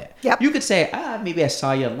about it. Yep. You could say, maybe I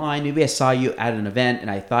saw you online. Maybe I saw you at an event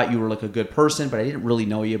and I thought you were like a good person, but I didn't really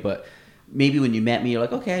know you. But maybe when you met me, you're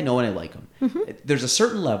like, okay, I know and I like him. There's a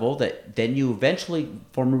certain level that then you eventually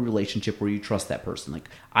form a relationship where you trust that person. Like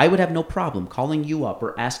I would have no problem calling you up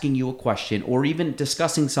or asking you a question or even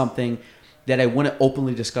discussing something that I wouldn't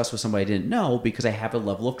openly discuss with somebody I didn't know because I have a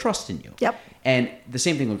level of trust in you. Yep. And the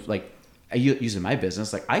same thing with like, I use in my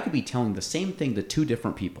business, like I could be telling the same thing to two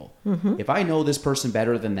different people. If I know this person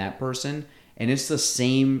better than that person and it's the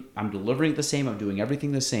same, I'm delivering it the same, I'm doing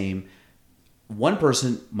everything the same, one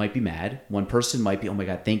person might be mad, one person might be, oh my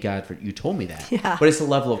God, thank God for you told me that. Yeah. But it's the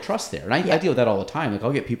level of trust there. And I deal with that all the time. Like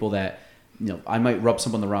I'll get people that, I might rub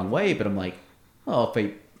someone the wrong way, but I'm like,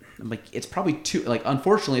 it's probably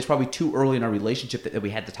unfortunately, it's probably too early in our relationship that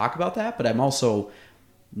we had to talk about that. But I'm also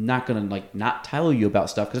not going to not tell you about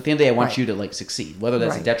stuff because at the end of the day, I want you to succeed, whether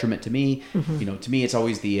that's a detriment to me. To me, it's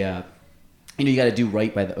always the, you got to do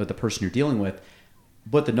right by the person you're dealing with.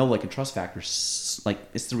 But the know, like, and trust factor, it's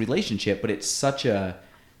the relationship, but it's such an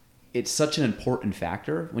important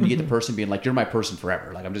factor when you get the person being like, you're my person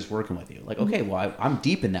forever. Like, I'm just working with you. Like, okay, well, I'm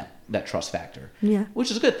deep in that trust factor, which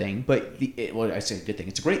is a good thing. But I say a good thing.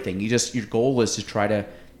 It's a great thing. Your goal is to try to,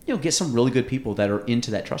 get some really good people that are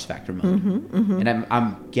into that trust factor mode. And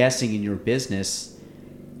I'm guessing in your business,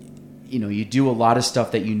 you do a lot of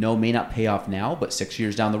stuff that may not pay off now, but 6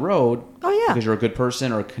 years down the road, because you're a good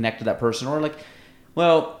person or connect to that person, or like,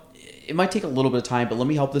 well, it might take a little bit of time, but let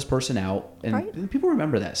me help this person out, and people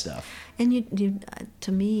remember that stuff. And you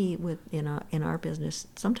to me, in our business,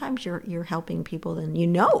 sometimes you're helping people, and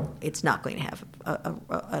it's not going to have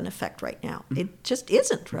an effect right now. It just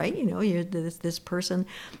isn't, right? This person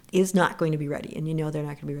is not going to be ready, and they're not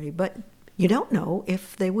going to be ready, but you don't know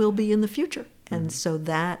if they will be in the future, and so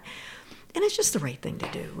that. And it's just the right thing to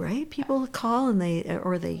do, right? People call and they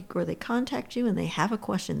contact you and they have a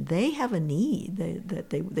question. They have a need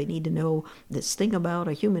that they need to know this thing about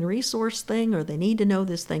a human resource thing, or they need to know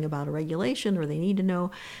this thing about a regulation, or they need to know,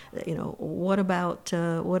 what about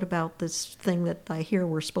this thing that I hear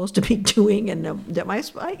we're supposed to be doing, and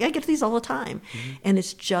I get these all the time, and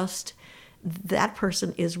it's just that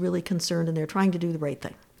person is really concerned and they're trying to do the right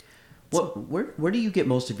thing. Where do you get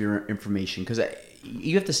most of your information? Because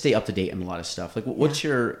you have to stay up to date on a lot of stuff. Like, what's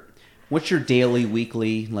your daily,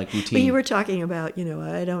 weekly routine? Well, you were talking about,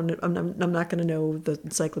 I'm not going to know the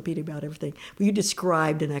encyclopedia about everything. But you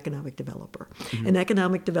described an economic developer. An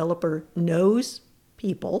economic developer knows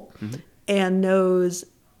people and knows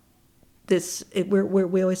this.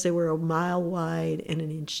 We always say we're a mile wide and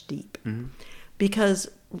an inch deep, because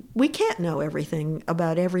we can't know everything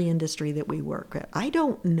about every industry that we work at. I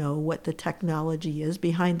don't know what the technology is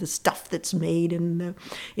behind the stuff that's made in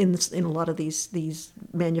a lot of these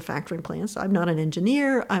manufacturing plants. I'm not an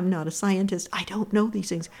engineer. I'm not a scientist. I don't know these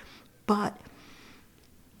things. But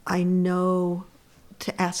I know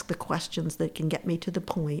to ask the questions that can get me to the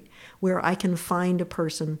point where I can find a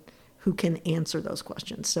person who can answer those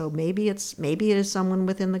questions. So maybe it is someone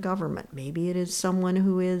within the government. Maybe it is someone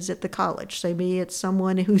who is at the college. Maybe it's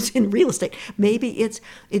someone who's in real estate. Maybe it's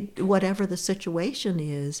whatever the situation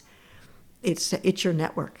is. It's your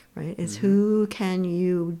network, right? It's who can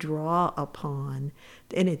you draw upon,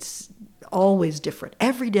 and it's always different.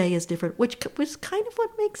 Every day is different, which was kind of what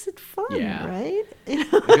makes it fun, right?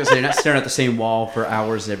 Because they're not staring at the same wall for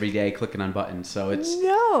hours every day, clicking on buttons. So it's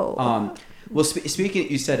no. Well, speaking,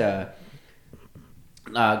 you said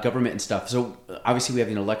government and stuff. So obviously we have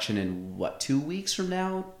an election in 2 weeks from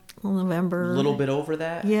now. November. A little bit over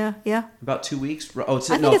that. Yeah. About 2 weeks. Oh, it's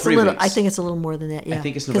 3 weeks. I think it's a little more than that. Yeah. I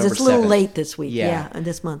think it's because November it's a little 7th. late this week. Yeah. And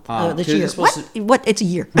this month. This 'cause year. it's supposed What? It's a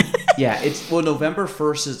year. Yeah. November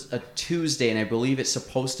 1st is a Tuesday, and I believe it's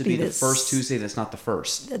supposed to be the first Tuesday. That's not the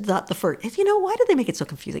first. It's not the first. You know, why do they make it so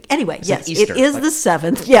confusing? Anyway, It's yes, like Easter. it is the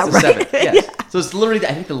 7th. Yeah, It's the right. 7th, yes. So it's literally,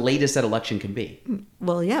 I think, the latest that election can be.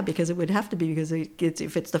 Well, yeah, because it would have to be, because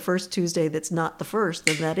if it's the first Tuesday that's not the first,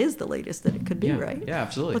 then that is the latest that it could be, right? Yeah,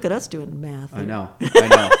 absolutely. Look at us doing math. I know.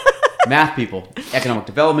 Math people, economic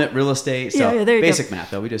development, real estate. So there you basic go.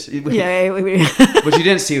 math, though. We just We, what you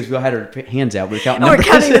didn't see was we all had our hands out. We were counting numbers.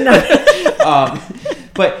 we're counting the numbers.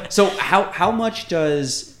 But so how much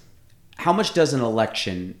does an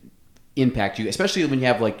election impact you, especially when you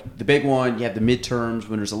have like the big one, you have the midterms,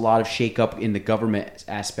 when there's a lot of shakeup in the government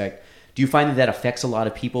aspect? Do you find that affects a lot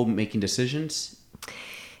of people making decisions?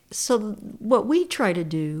 So what we try to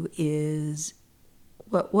do is,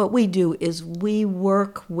 what we do is we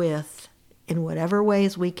work with, in whatever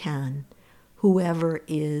ways we can, whoever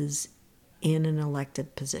is in an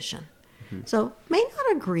elected position. Mm-hmm. So may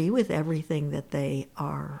not agree with everything that they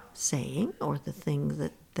are saying or the things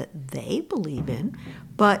that they believe in,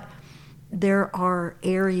 but there are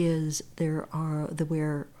areas,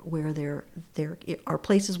 where there are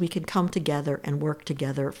places we can come together and work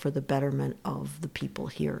together for the betterment of the people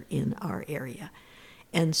here in our area.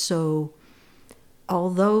 And so,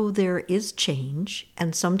 although there is change,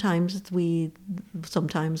 and sometimes the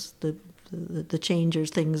change is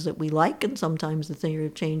things that we like, and sometimes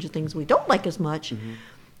the change is things we don't like as much,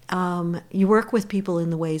 you work with people in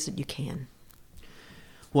the ways that you can.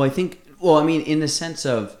 Well, I mean, in the sense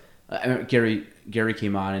of, Gary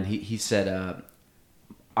came on and he said,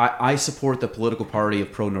 I support the political party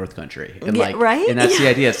of pro North Country, and right? And that's the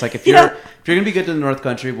idea. It's like if you're gonna be good to the North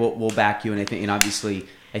Country, we'll back you. And obviously,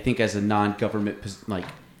 I think as a non-government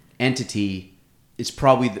entity, it's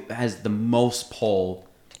probably has the most pull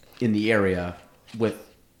in the area with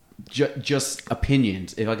just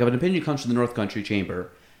opinions. If an opinion comes from the North Country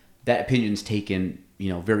Chamber, that opinion's taken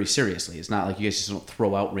very seriously. It's not like you guys just don't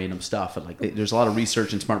throw out random stuff. And there's a lot of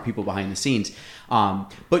research and smart people behind the scenes.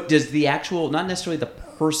 But does the actual, not necessarily the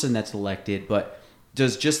person that's elected, but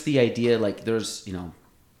does just the idea, there's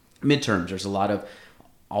midterms. There's a lot of,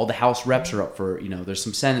 all the House reps are up for, there's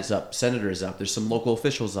some senators up, there's some local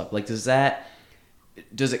officials up.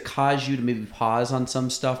 Does it cause you to maybe pause on some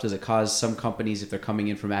stuff? Does it cause some companies, if they're coming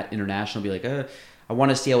in from international, be like, I want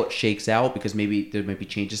to see how it shakes out, because maybe there might be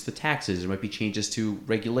changes to taxes, there might be changes to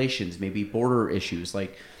regulations, maybe border issues. Do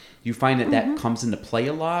you find that comes into play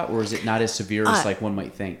a lot, or is it not as severe as one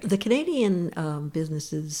might think? The Canadian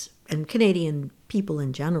businesses and Canadian people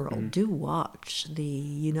in general do watch the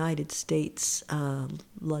United States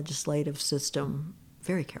legislative system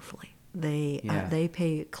very carefully. They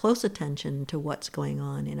pay close attention to what's going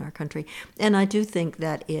on in our country, and I do think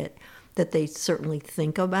that they certainly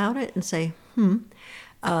think about it and say,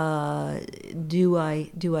 do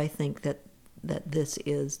I think that this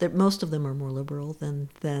is that most of them are more liberal than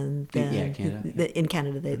Canada. In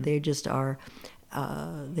Canada they just are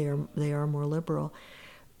they are more liberal,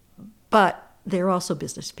 but they're also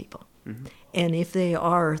business people. And if they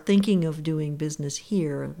are thinking of doing business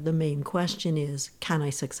here, the main question is, can I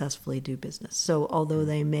successfully do business? So although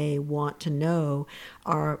they may want to know,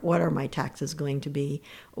 what are my taxes going to be,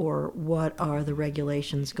 or what are the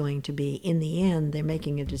regulations going to be, in the end, they're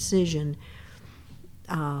making a decision,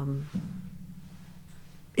 in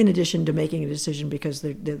addition to making a decision because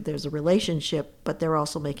there's a relationship, but they're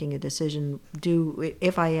also making a decision,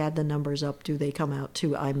 if I add the numbers up, do they come out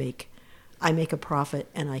to I make a profit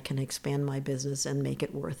and I can expand my business and make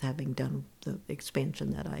it worth having done the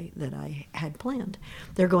expansion that I had planned.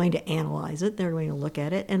 They're going to analyze it. They're going to look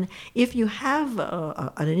at it. And if you have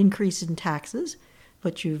an increase in taxes,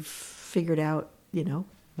 but you've figured out,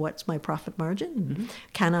 what's my profit margin? Mm-hmm.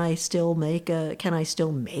 Can I still make a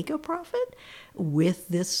profit with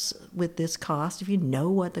this cost? If you know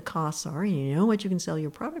what the costs are and you know what you can sell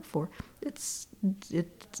your product for, it's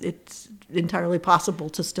entirely possible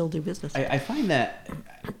to still do business. I think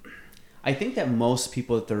that most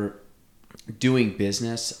people that they're doing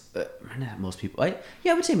business, not most people, I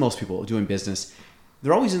would say most people doing business,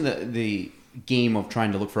 they're always in the game of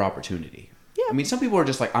trying to look for opportunity. Yeah. I mean, some people are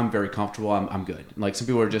just like, I'm very comfortable, I'm good. Like some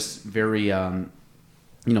people are just very,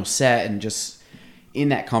 set and just in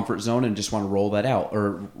that comfort zone and just want to roll that out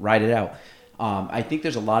or ride it out. I think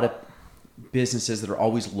there's a lot of businesses that are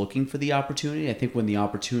always looking for the opportunity. I think when the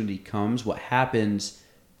opportunity comes, what happens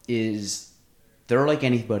is they're like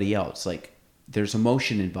anybody else. Like there's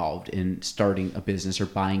emotion involved in starting a business or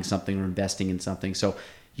buying something or investing in something. So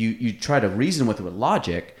you try to reason with it with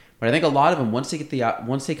logic, but I think a lot of them once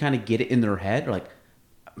they kind of get it in their head, they're like,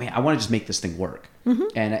 man, I want to just make this thing work. Mm-hmm.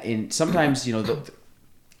 And sometimes they're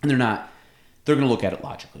going to look at it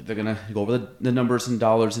logically. They're going to go over the numbers and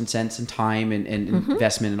dollars and cents and time and mm-hmm.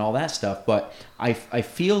 investment and all that stuff. But I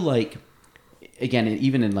feel like, again,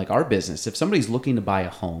 even in like our business, if somebody's looking to buy a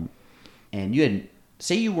home and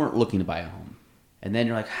say you weren't looking to buy a home and then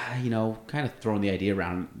you're like, kind of throwing the idea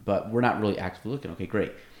around, but we're not really actively looking. Okay,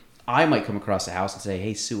 great. I might come across a house and say,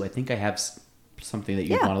 hey, Sue, I think I have something that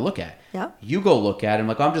you want to look at. Yeah. You go look at it. I'm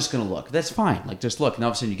like, I'm just going to look. That's fine. Like, just look. And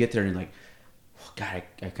all of a sudden you get there and you're like, God,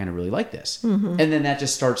 I kind of really like this. Mm-hmm. And then that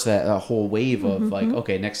just starts that whole wave of like,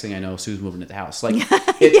 okay, next thing I know, Sue's moving to the house. Like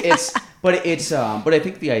but I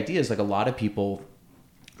think the idea is like a lot of people,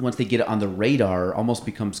 once they get it on the radar, almost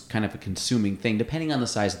becomes kind of a consuming thing, depending on the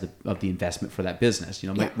size of the investment for that business.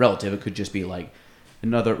 Relative, it could just be like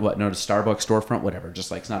another Starbucks storefront, whatever. Just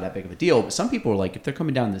like, it's not that big of a deal. But some people are like, if they're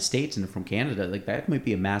coming down to the States and they're from Canada, like that might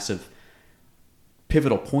be a massive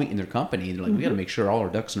pivotal point in their company, and they're like, we got to make sure all our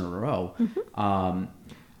ducks in a row. Mm-hmm.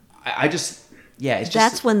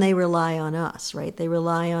 That's when they rely on us, right? They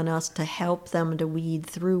rely on us to help them to weed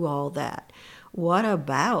through all that. What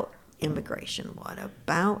about immigration? What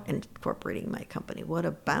about incorporating my company? What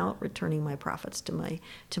about returning my profits to my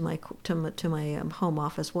home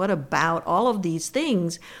office? What about all of these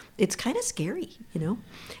things? It's kind of scary,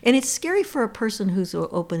 and it's scary for a person who's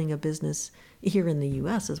opening a business here in the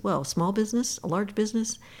U.S. as well, small business, a large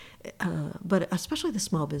business, but especially the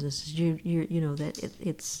small businesses. That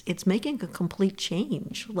it's making a complete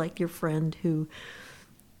change. Like your friend who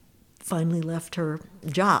finally left her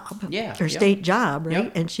job, state job,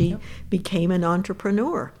 right, and she became an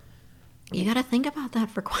entrepreneur. You got to think about that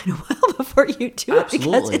for quite a while before you do it,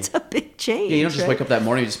 because it's a big change. Yeah, you don't just wake up that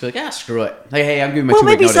morning and just be like, screw it. Like, hey, I'm giving my 2 week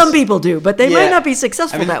maybe notice. Some people do, but they might not be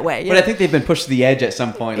successful that way. But I think they've been pushed to the edge at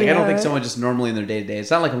some point. Like, I don't think someone just normally in their day-to-day, it's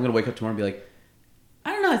not like I'm going to wake up tomorrow and be like,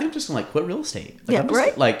 I don't know, I think I'm just going to quit real estate. Like,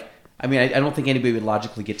 right? Like, I mean, I don't think anybody would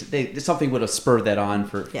logically get to, something would have spurred that on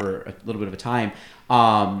for a little bit of a time.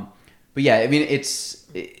 But yeah, I mean,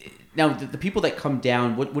 now the people that come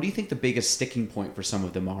down, what do you think the biggest sticking point for some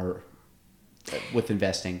of them are with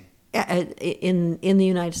investing? In the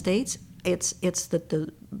United States, it's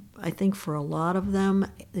that I think for a lot of them,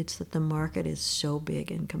 it's that the market is so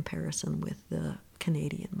big in comparison with the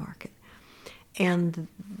Canadian market, and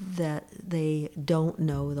that they don't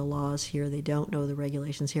know the laws here, they don't know the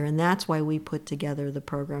regulations here, and that's why we put together the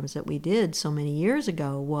programs that we did so many years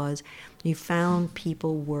ago. Was you found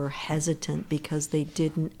people were hesitant because they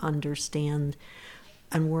didn't understand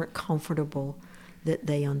and weren't comfortable that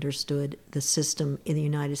they understood the system in the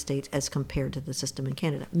United States as compared to the system in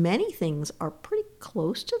Canada. Many things are pretty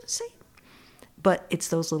close to the same, but it's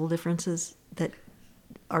those little differences that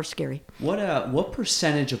are scary. What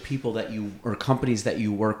percentage of people or companies that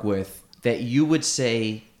you work with that you would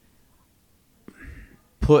say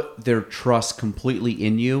put their trust completely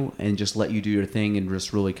in you and just let you do your thing and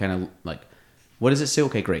just really kind of like, what does it say?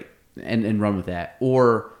 Okay, great. And run with that.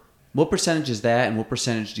 Or what percentage is that? And what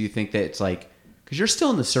percentage do you think that it's like, because you're still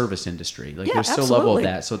in the service industry, like there's still a level of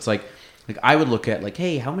that. So it's like I would look at like,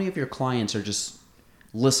 hey, how many of your clients are just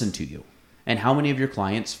listen to you, and how many of your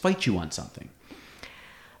clients fight you on something?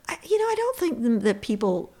 I don't think that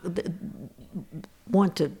people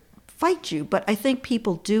want to fight you, but I think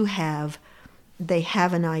people do have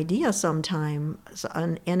an idea sometimes,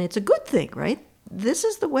 and it's a good thing, right? This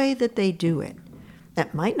is the way that they do it.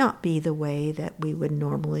 That might not be the way that we would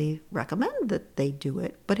normally recommend that they do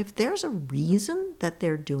it, but if there's a reason that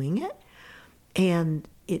they're doing it and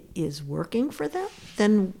it is working for them,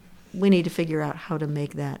 then we need to figure out how to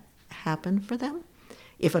make that happen for them,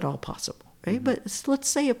 if at all possible, right? Mm-hmm. But let's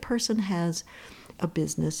say a person has a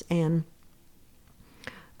business and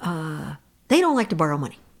they don't like to borrow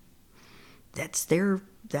money. That's their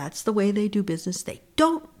that's the way they do business. They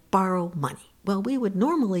don't borrow money. Well, we would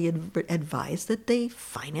normally advise that they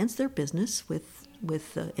finance their business with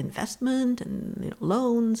investment and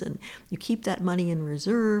loans, and you keep that money in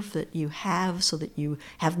reserve that you have so that you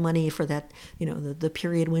have money for that, the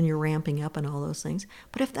period when you're ramping up and all those things.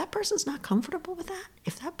 But if that person's not comfortable with that,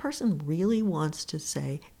 if that person really wants to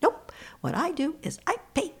say, nope, what I do is I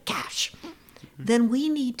pay cash, then we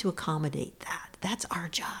need to accommodate that. That's our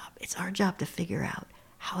job. It's our job to figure out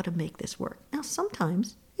how to make this work. Now,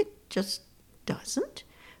 sometimes it just doesn't,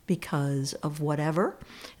 because of whatever.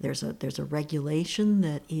 There's a regulation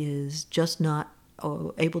that is just not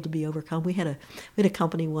able to be overcome. We had a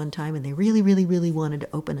company one time, and they really, really, really wanted to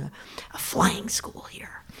open a flying school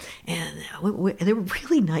here. And they were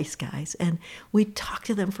really nice guys, and we talked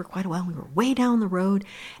to them for quite a while. We were way down the road,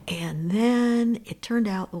 and then it turned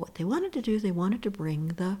out what they wanted to do, they wanted to bring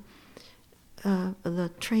the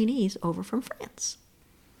trainees over from France.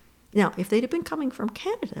 Now, if they'd have been coming from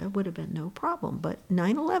Canada, it would have been no problem. But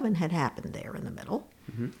 9/11 had happened there in the middle.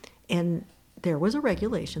 Mm-hmm. And there was a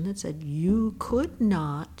regulation that said you could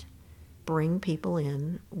not bring people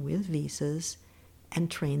in with visas and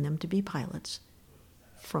train them to be pilots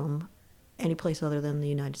from any place other than the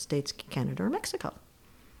United States, Canada, or Mexico.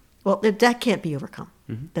 Well, that can't be overcome.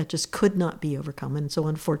 Mm-hmm. That just could not be overcome. And so,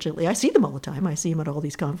 unfortunately, I see them all the time. I see them at all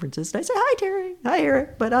these conferences. And I say, hi, Terry. Hi,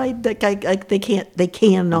 Eric. But they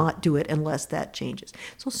cannot do it unless that changes.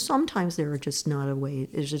 So sometimes there's just not a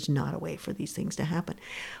way for these things to happen.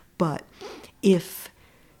 But if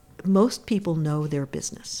most people know their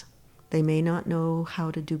business, they may not know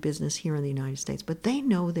how to do business here in the United States, but they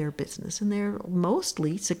know their business, and they're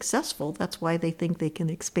mostly successful. That's why they think they can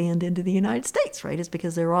expand into the United States, right? It's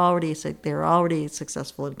because they're already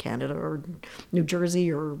successful in Canada or New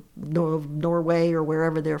Jersey or Norway or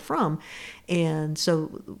wherever they're from, and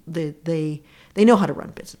so they know how to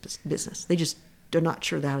run business. They're not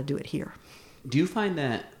sure how to do it here. Do you find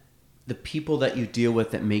that the people that you deal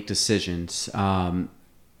with that make decisions,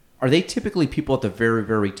 are they typically people at the very,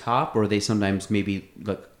 very top, or are they sometimes maybe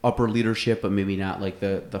like upper leadership, but maybe not like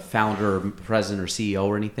the founder or president or CEO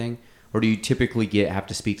or anything? Or do you typically have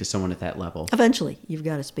to speak to someone at that level? Eventually, you've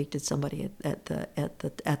got to speak to somebody at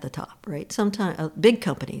the top, right? Sometimes big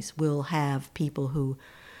companies will have people who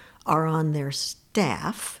are on their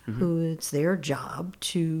staff, mm-hmm. who it's their job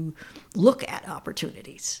to look at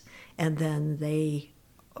opportunities, and then they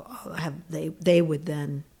would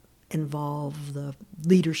then involve the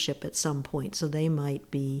leadership at some point. So they might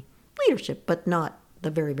be leadership, but not the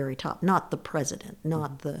very, very top, not the president,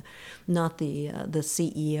 not the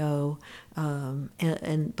CEO,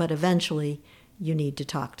 but eventually you need to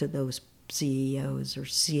talk to those CEOs or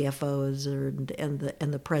CFOs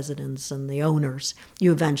and the presidents and the owners.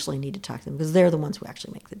 You eventually need to talk to them because they're the ones who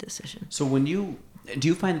actually make the decision. So do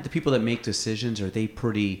you find that the people that make decisions, are they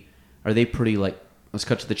pretty like, let's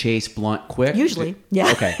cut to the chase, blunt, quick? Usually,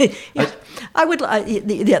 yeah. Okay. Yeah. I would.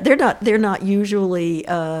 Yeah, they're not usually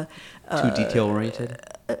too detail oriented.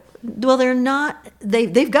 Well, they're not.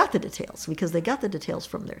 They've got the details because they got the details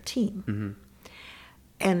from their team, mm-hmm.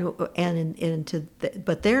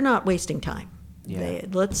 But they're not wasting time. Yeah.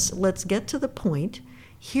 Let's get to the point.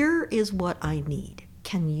 Here is what I need.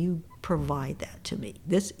 Can you provide that to me?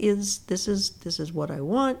 This is what I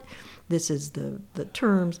want. This is the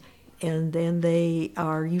terms. And then they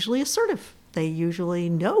are usually assertive. They usually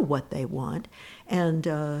know what they want, and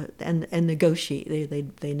negotiate.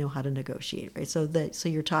 They know how to negotiate, right? So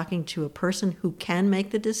you're talking to a person who can make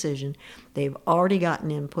the decision. They've already gotten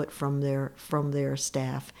input from their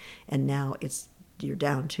staff, and now you're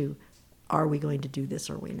down to, are we going to do this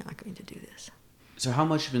or are we not going to do this? So how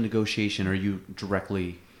much of a negotiation are you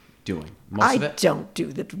directly doing? Most of it? I don't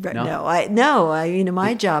do the direct. No?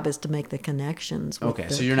 My job is to make the connections. Okay,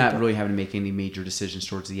 so you're not really having to make any major decisions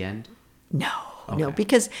towards the end? No, okay. No,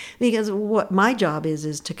 because what my job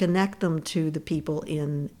is to connect them to the people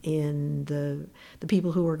in the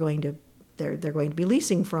people who are going to they're going to be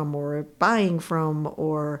leasing from or buying from,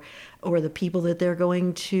 or the people that they're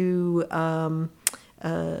going to.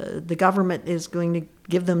 The government is going to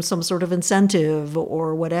give them some sort of incentive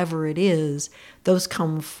or whatever it is. Those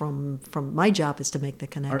come from my job is to make the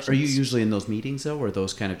connections. Are you usually in those meetings though, or are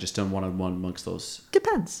those kind of just done one-on-one amongst those?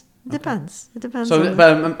 Depends. Okay. It depends. So,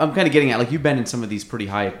 but I'm kind of getting at, like, you've been in some of these pretty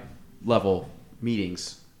high level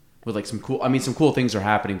meetings with like some cool things are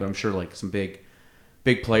happening, but I'm sure like some big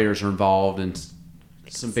players are involved and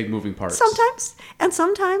some big moving parts.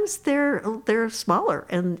 Sometimes they're smaller,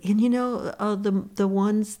 and the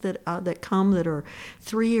ones that come that are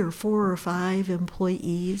 3 or 4 or 5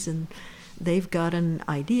 employees, and they've got an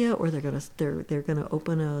idea, or they're gonna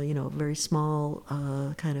open a very small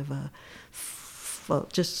kind of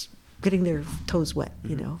just getting their toes wet,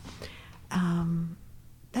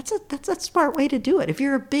 That's a smart way to do it. If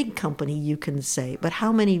you're a big company, you can say, but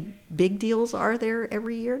how many big deals are there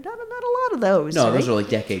every year? Not a lot of those. No, right? those are like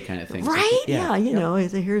decade kind of things. Right? Yeah.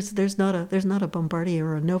 There's not a Bombardier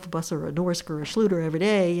or a Novabus or a Norsk or a Schluter every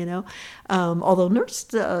day. Although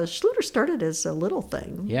Schluter started as a little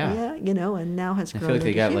thing. Yeah. And now has I grown. feel like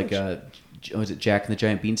they got huge. was it Jack and the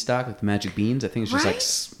Giant Beanstalk with the magic beans? I think it's just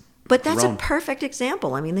Right. But that's grown. a perfect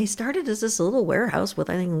example. I mean, they started as this little warehouse with,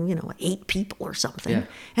 I think, 8 people or something. Yeah.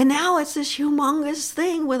 And now it's this humongous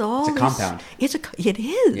thing with all It's a compound. It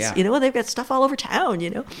is. Yeah. They've got stuff all over town,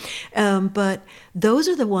 But those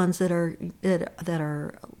are the ones that are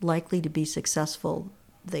likely to be successful.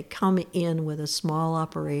 They come in with a small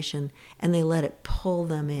operation and they let it pull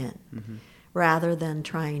them in rather than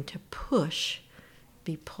trying to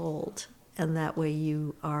be pulled. And that way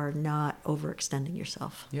you are not overextending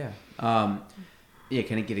yourself. Yeah. Kind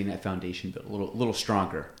of getting that foundation built a little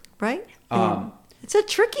stronger. Right? It's a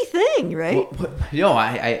tricky thing, right?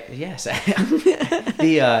 Yes.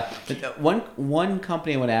 The one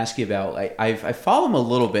company I want to ask you about, I follow them a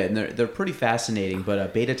little bit, and they're pretty fascinating.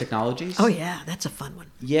 But Beta Technologies. Oh yeah, that's a fun one.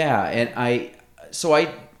 Yeah, and I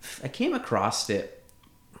came across it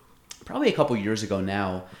probably a couple years ago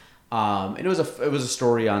now. And it was a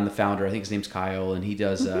story on the founder. I think his name's Kyle, and he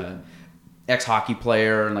does ex-hockey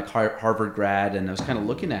player and like Harvard grad. And I was kind of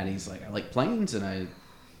looking at it. He's like, I like planes and I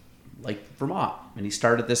like Vermont. And he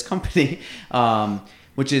started this company,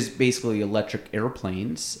 which is basically electric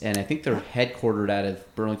airplanes. And I think they're headquartered out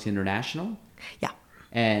of Burlington International. Yeah.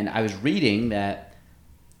 And I was reading that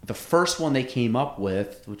the first one they came up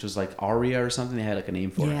with, which was like Aria or something, they had like a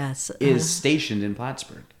name for it, is stationed in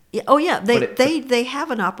Plattsburgh. Yeah, oh yeah, they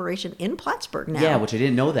have an operation in Plattsburgh now. Yeah, which I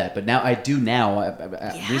didn't know that, but now I do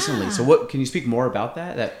recently. So what can you speak more about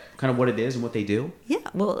that? That kind of what it is and what they do? Yeah,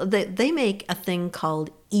 well, they make a thing called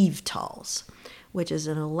eVTOLs, which is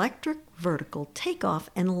an electric vertical takeoff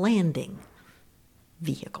and landing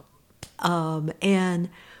vehicle, and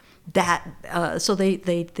that so they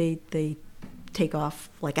take off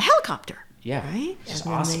like a helicopter. Yeah, right. It's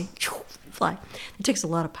and awesome. Then they fly. It takes a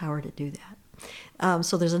lot of power to do that.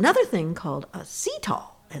 So there's another thing called a CTOL,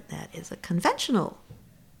 and that is a conventional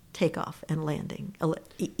takeoff and landing.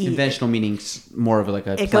 Conventional meaning more of like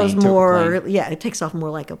a plane. It goes more, it takes off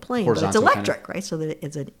more like a plane, but it's Horizontal electric, right? So that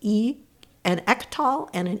it's an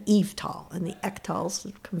ECTOL and an eVTOL, and the eCTOL's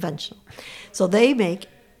conventional. So they make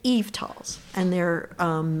eVTOLs,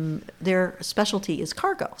 and their specialty is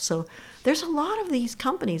cargo. So there's a lot of these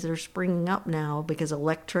companies that are springing up now because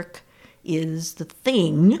electric is the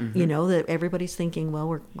thing, that everybody's thinking, well,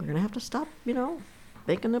 we're going to have to stop,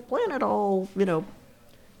 making the planet all,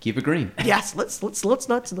 keep it green. Yes, let's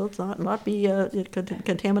not be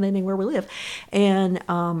contaminating where we live. And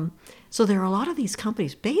so there are a lot of these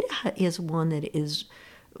companies. Beta is one that is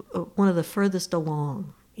one of the furthest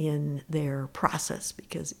along in their process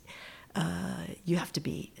because you have to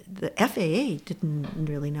be, the FAA didn't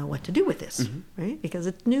really know what to do with this, right? Because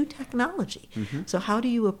it's new technology. So how do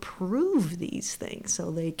you approve these things?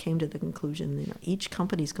 So they came to the conclusion, each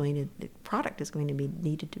company's product is going to be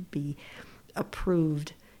needed to be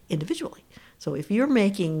approved individually. So if you're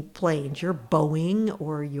making planes, you're Boeing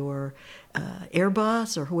or you're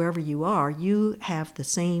Airbus or whoever you are, you have the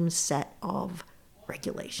same set of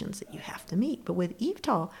regulations that you have to meet. But with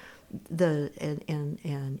eVTOL,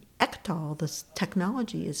 and eCTOL, this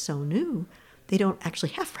technology is so new, they don't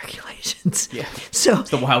actually have regulations. Yeah. So it's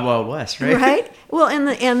the wild, wild west, right? Right. Well,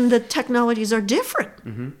 and the technologies are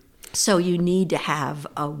different. So you need to have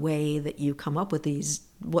a way that you come up with these.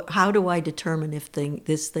 How do I determine if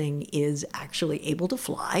this thing is actually able to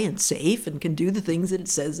fly and safe and can do the things that it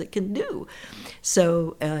says it can do?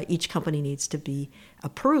 So each company needs to be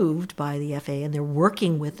approved by the FAA, and they're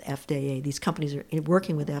working with FDA. These companies are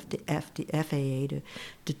working with FAA to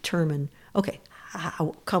determine, okay,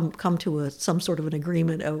 come to some sort of an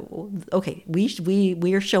agreement. Okay,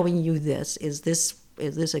 we are showing you this. Is this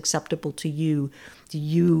acceptable to you? Do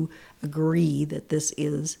you agree that this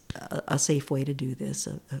is a safe way to do this,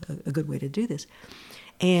 a good way to do this?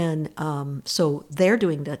 And so they're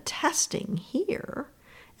doing the testing here,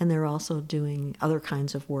 and they're also doing other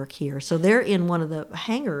kinds of work here. So they're in one of the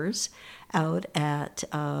hangars out at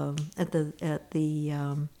the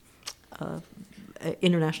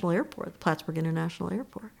International Airport, Plattsburgh International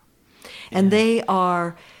Airport, and they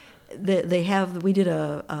are. We did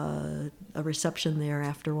a reception there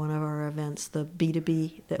after one of our events, the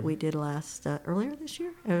B2B that we did earlier this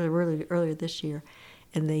year,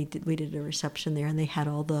 and we did a reception there, and they had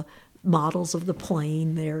all the models of the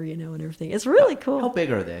plane there, and everything. It's really cool. How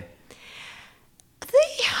big are they?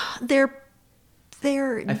 They're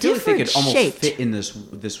I feel like they could almost fit in this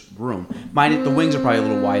room. The wings are probably a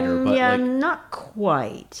little wider, but yeah, not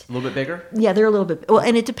quite. A little bit bigger? Yeah, they're a little bit. Well,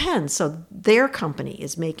 and it depends. So their company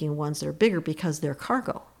is making ones that are bigger because they're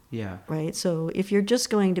cargo. Yeah. Right. So if you're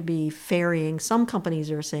just going to be ferrying, some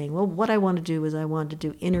companies are saying, well, what I want to do is I want to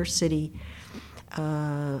do inner city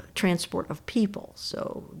transport of people.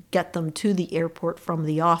 So get them to the airport from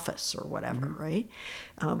the office or whatever. Mm-hmm.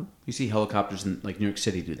 Right. You see helicopters in like New York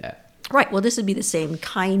City do that. Right. Well, this would be the same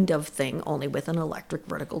kind of thing, only with an electric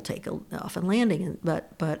vertical takeoff and landing.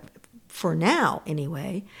 But for now,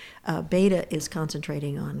 anyway, Beta is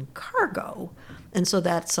concentrating on cargo, and so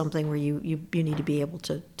that's something where you need to be able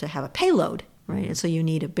to have a payload, right? And so you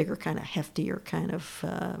need a bigger, kind of heftier kind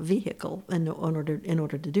of vehicle in order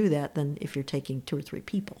to do that than if you're taking 2 or 3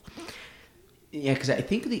 people. Yeah, because I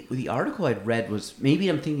think the article I'd read was, maybe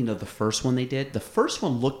I'm thinking of the first one they did. The first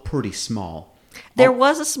one looked pretty small. There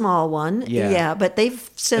was a small one, yeah, but they've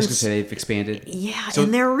since. I was going to say they've expanded. Yeah, so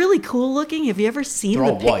and they're really cool looking. Have you ever seen they're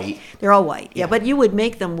all white? They're all white, yeah, but you would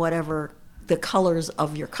make them whatever the colors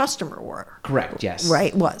of your customer were. Correct, yes.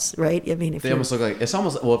 Right, right? I mean, if they almost look like, it's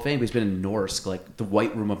almost, well, if anybody's been in Norsk, like the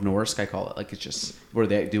White Room of Norsk, I call it, like it's just where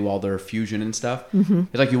they do all their fusion and stuff. Mm-hmm.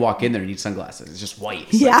 It's like you walk in there and you need sunglasses. It's just white.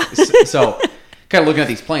 It's so kind of looking at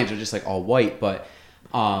these planes, they're just like all white, but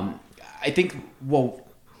I think, well,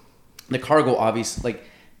 the cargo, obviously, like,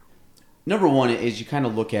 number one is you kind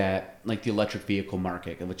of look at like the electric vehicle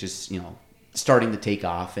market, which is, starting to take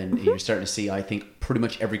off, and you're starting to see, I think pretty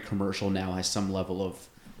much every commercial now has some level of,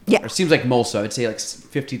 or it seems like most, I would say like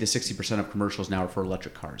 50 to 60% of commercials now are for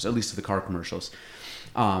electric cars, at least of the car commercials.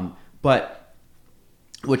 But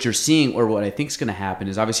what you're seeing, or what I think is going to happen,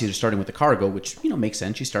 is obviously they're starting with the cargo, which, makes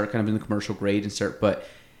sense. You start kind of in the commercial grade but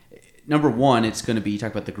number one, it's going to be, you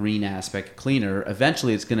talk about the green aspect, cleaner.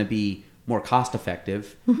 Eventually it's going to be more cost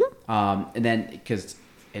effective. And then,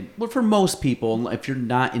 for most people, if you're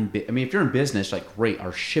not if you're in business, like, great,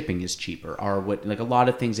 our shipping is cheaper. Like a lot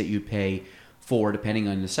of things that you pay for, depending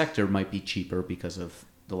on the sector, might be cheaper because of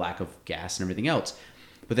the lack of gas and everything else.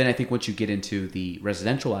 But then I think once you get into the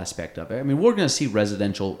residential aspect of it, we're going to see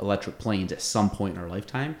residential electric planes at some point in our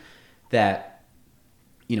lifetime that,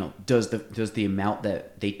 does the amount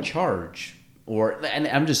that they charge, and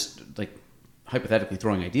I'm just like hypothetically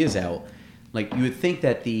throwing ideas out, like you would think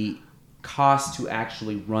that the cost to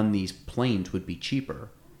actually run these planes would be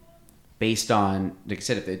cheaper based on, like I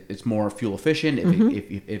said, if it's more fuel efficient,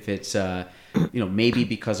 if it's maybe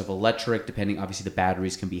because of electric, depending, obviously the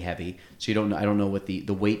batteries can be heavy, so I don't know what the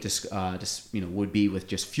weight would be with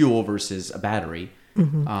just fuel versus a battery.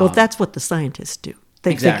 Well, that's what the scientists do.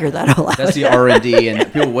 They exactly. figure that all out. That's the R&D,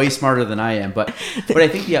 and people way smarter than I am. But I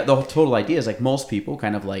think the total idea is, like, most people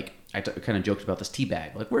kind of like, I kind of joked about this tea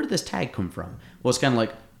bag. Like, where did this tag come from? Well, it's kind of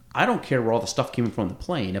like, I don't care where all the stuff came from the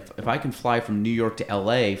plane. If I can fly from New York to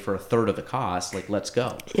LA for a third of the cost, like, let's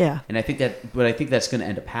go. Yeah. And I think that's going to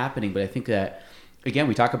end up happening. But I think that, again,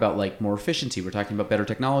 we talk about like more efficiency. We're talking about better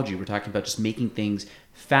technology. We're talking about just making things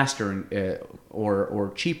faster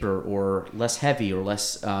or cheaper or less heavy or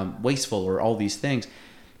less wasteful or all these things.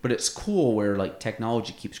 But it's cool where like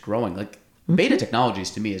technology keeps growing. Like Beta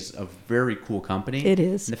Technologies to me is a very cool company. It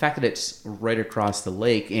is. And the fact that it's right across the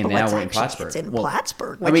lake, and now we're in Plattsburgh. It's in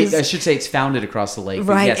Plattsburgh. I should say it's founded across the lake.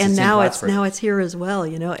 Right, yes, and now it's here as well.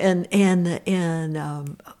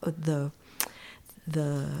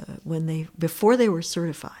 Before they were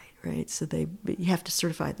certified, right? So you have to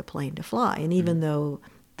certify the plane to fly, and even though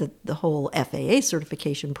the whole FAA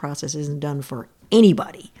certification process isn't done for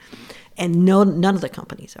anybody, and none of the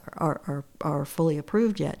companies are fully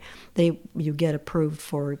approved yet. You get approved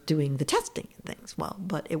for doing the testing and things. Well,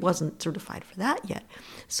 but it wasn't certified for that yet,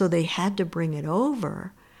 so they had to bring it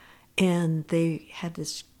over, and they had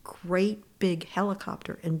this great big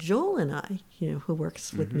helicopter. And Joel and I, who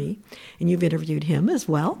works with me, and you've interviewed him as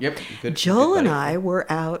well. Yep. Good, Joel and I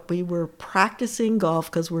were out. We were practicing golf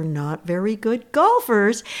because we're not very good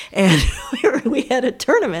golfers, and we had a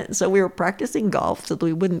tournament, so we were practicing golf so that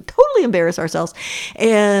we wouldn't totally embarrass ourselves,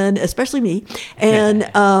 and especially me. And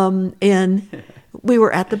we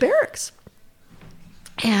were at the barracks,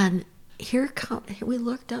 and we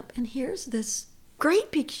looked up, and here's this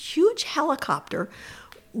great big huge helicopter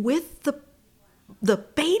with the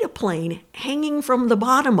Beta plane hanging from the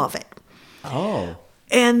bottom of it. Oh.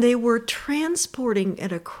 And they were transporting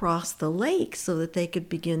it across the lake so that they could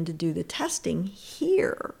begin to do the testing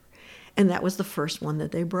here. And that was the first one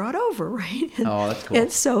that they brought over, right? Oh, that's cool.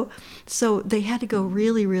 And so they had to go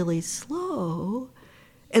really, really slow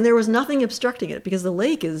And there was nothing obstructing it because the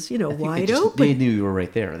lake is, wide open. They knew you were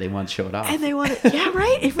right there. They wanted to show it off. And they wanted, yeah,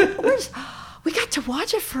 right. We got to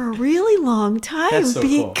watch it for a really long time That's so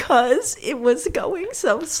cool. because it was going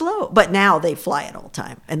so slow. But now they fly it all the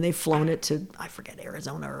time, and they've flown it to, I forget,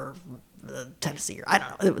 Arizona or Tennessee, or I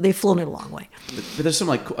don't know. They've flown it a long way. But there's some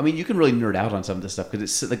you can really nerd out on some of this stuff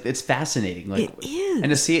because it's fascinating. It is.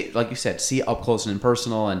 And to see it, like you said, see it up close and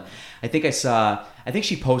personal. And I think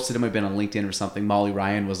she posted, it might have been on LinkedIn or something. Molly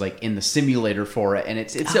Ryan was like in the simulator for it, and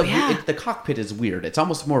the cockpit is weird. It's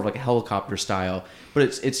almost more of like a helicopter style, but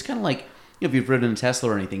it's kind of like, if you've ridden a Tesla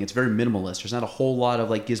or anything, it's very minimalist. There's not a whole lot of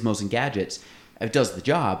like gizmos and gadgets. It does the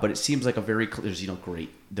job, but it seems like there's great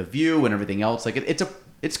the view and everything else. Like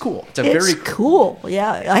it's cool. It's very cool.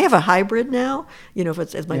 Yeah, I have a hybrid now. If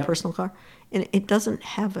it's my personal car, and it doesn't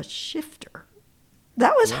have a shifter.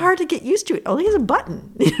 That was hard to get used to. It only has a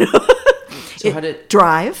button. So how did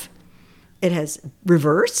drive? It has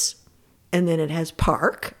reverse, and then it has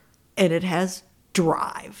park, and it has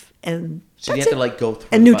drive, and so you have to like go through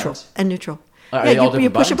and the neutral buttons? and neutral. Are Yeah, they all you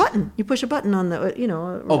different push a buttons? button. You push a button on the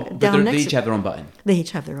but down next. they each have their own button. They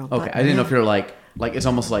each have their own. Okay, button. I didn't know yeah. if you're like it's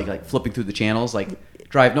almost like flipping through the channels, like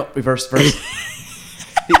drive, no, reverse. That'd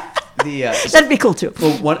be cool too.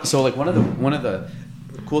 Well, one of the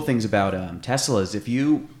cool things about Tesla is if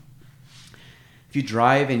you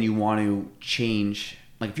drive and you want to change,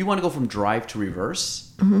 like if you want to go from drive to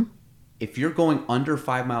reverse, if you're going under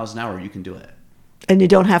 5 miles an hour, you can do it. And you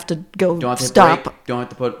don't have to go Don't have to stop. brake, don't have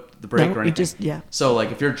to put the brake No, or you anything. So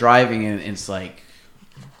like if you're driving and it's like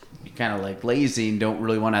you're kind of like lazy and don't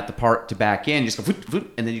really want to have to park to back in, just go whoop,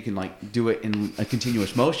 whoop, and then you can like do it in a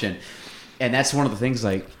continuous motion. And that's one of the things,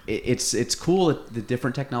 like it's cool the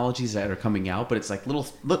different technologies that are coming out, but it's like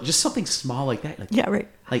just something small like that. Like, Yeah, right.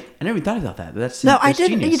 Like I never even thought about that. That's I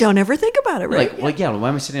didn't. Genius. You don't ever think about it, right? Why am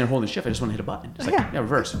I sitting there holding the shift? I just want to hit a button. It's like,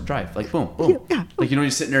 reverse, drive, like boom, boom. Yeah. Like, you're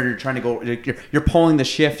sitting there and you're trying to go, you're pulling the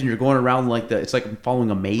shift and you're going around it's like following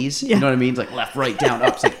a maze. You know what I mean? It's like left, right, down,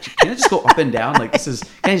 up. It's like, can I just go up and down? Like can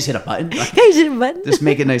I just hit a button? Like, Can you hit a button? just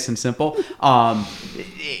make it nice and simple.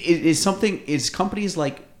 Is companies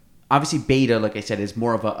like, obviously Beta, like I said, is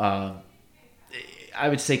more of I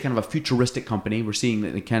would say kind of a futuristic company. We're seeing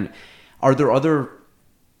that are there other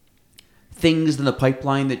things in the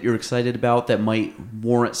pipeline that you're excited about that might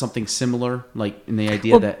warrant something similar, like in the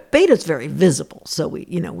idea that Beta's very visible, so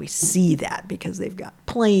we see that because they've got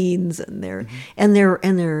planes and there's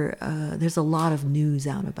a lot of news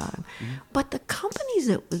out about them. But the companies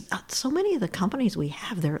so many of the companies we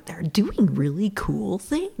have, they're doing really cool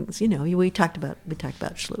things. We talked about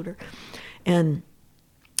Schluter, and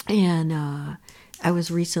I was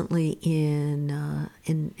recently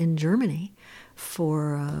in Germany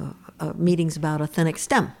for meetings about authentic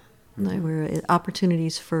STEM. There were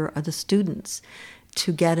opportunities for the students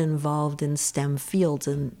to get involved in STEM fields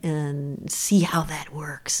and see how that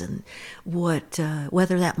works and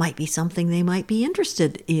whether that might be something they might be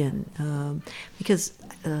interested in, because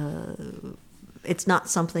it's not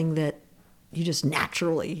something that you just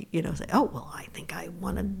naturally, say, oh, well, I think I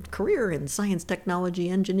want a career in science, technology,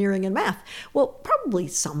 engineering, and math. Well, probably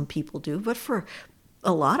some people do, but for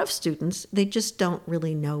a lot of students, they just don't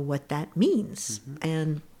really know what that means.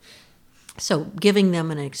 And so giving them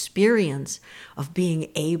an experience of being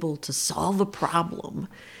able to solve a problem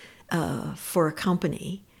for a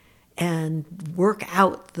company and work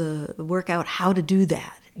out how to do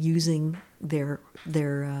that using the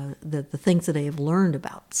things that they have learned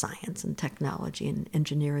about science and technology and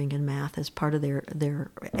engineering and math as part of their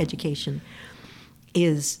education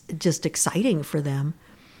is just exciting for them.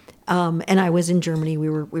 And I was in Germany. We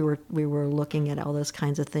were looking at all those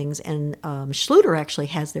kinds of things, and Schluter actually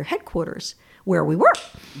has their headquarters where we were.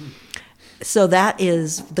 So that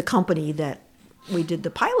is the company that we did the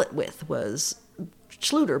pilot with, was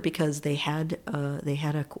Schluter, because they had a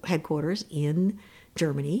headquarters in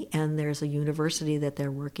Germany, and there's a university that they're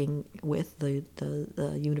working with, the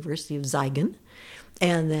University of Siegen,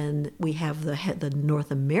 and then we have the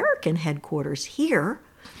North American headquarters here.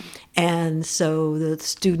 And so the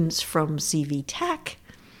students from CV Tech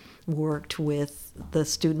worked with the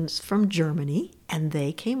students from Germany, and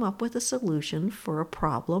they came up with a solution for a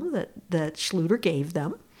problem that Schluter gave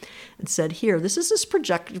them and said, here, this is this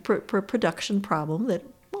production problem that,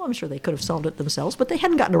 well, I'm sure they could have solved it themselves, but they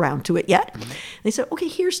hadn't gotten around to it yet. They said, okay,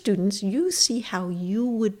 here, students, you see how you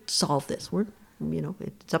would solve this.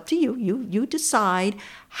 It's up to you. You decide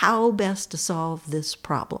how best to solve this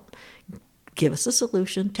problem. Give us a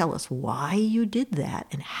solution. Tell us why you did that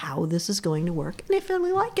and how this is going to work. And if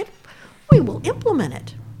we like it, we will implement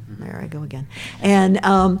it. There I go again.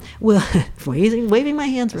 And we'll waving my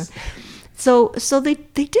hands around. So they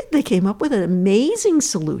did. They came up with an amazing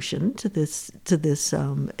solution to this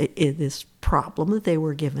this problem that they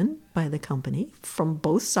were given by the company from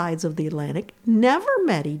both sides of the Atlantic. Never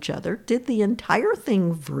met each other. Did the entire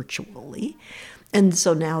thing virtually, and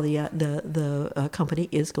so now the company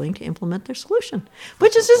is going to implement their solution,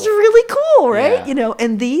 which is just really cool, right? Yeah.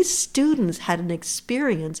 And these students had an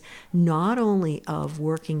experience not only of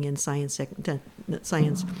working in science,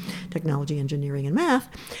 technology, engineering, and math,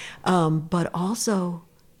 but also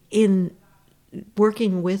in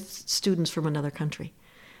working with students from another country.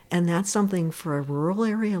 And that's something for a rural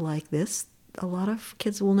area like this, a lot of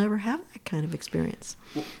kids will never have that kind of experience.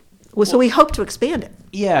 So we hope to expand it.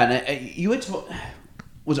 Yeah, and you had told,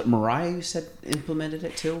 was it Mariah you said implemented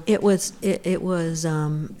it too? It was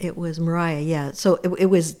Mariah, yeah. So it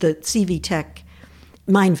was the CV Tech,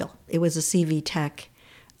 Mineville. It was a CV Tech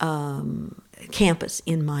campus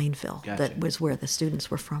in Mineville. Gotcha. That was where the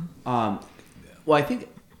students were from. Well,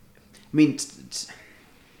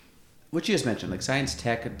 what you just mentioned, like science,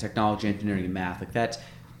 tech, technology, engineering, and math, like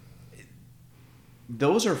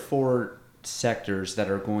those are 4 sectors that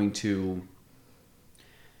are going to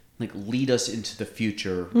like lead us into the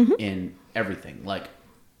future in everything. Like,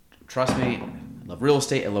 trust me, I love real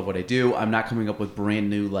estate. I love what I do. I'm not coming up with brand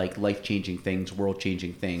new, like life-changing things,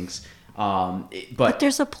 world-changing things. But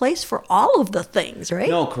there's a place for all of the things, right?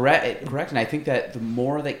 No, correct. And I think that the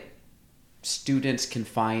more that students can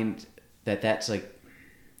find that's like,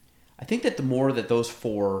 I think that the more that those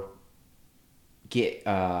 4 get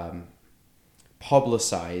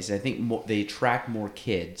publicized, I think they attract more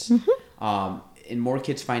kids. And more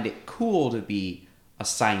kids find it cool to be a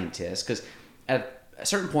scientist, because at a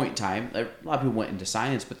certain point in time, a lot of people went into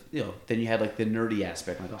science, but then you had like the nerdy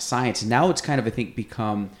aspect, like science, and now it's kind of, I think,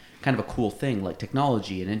 become kind of a cool thing, like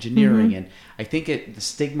technology and engineering. And I think the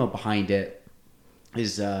stigma behind it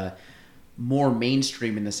is more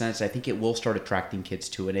mainstream in the sense I think it will start attracting kids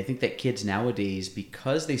to it. I think that kids nowadays,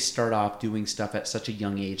 because they start off doing stuff at such a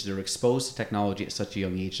young age, they're exposed to technology at such a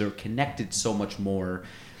young age, they're connected so much more,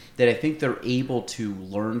 that I think they're able to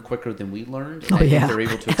learn quicker than we learned. And I think they're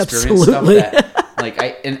able to experience stuff that, like,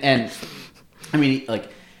 I mean, like,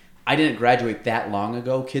 I didn't graduate that long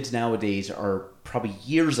ago. Kids nowadays are probably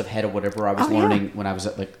years ahead of whatever I was learning when I was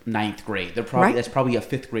at like 9th grade. They're probably that's probably a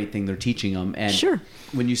 5th grade thing they're teaching them. And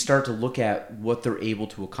when you start to look at what they're able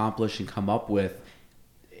to accomplish and come up with,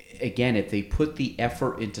 again, if they put the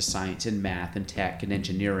effort into science and math and tech and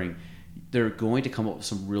engineering, they're going to come up with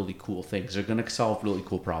some really cool things. They're going to solve really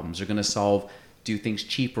cool problems. They're going to do things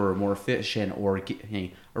cheaper or more efficient, or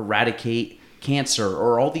eradicate cancer,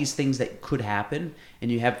 or all these things that could happen.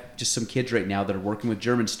 And you have just some kids right now that are working with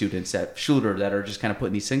German students at Schluter that are just kind of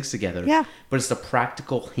putting these things together. Yeah. But it's the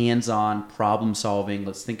practical, hands-on problem solving.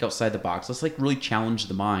 Let's think outside the box. Let's like really challenge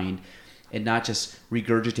the mind and not just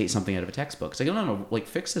regurgitate something out of a textbook. It's like, no, like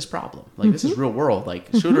fix this problem. Like this is real world.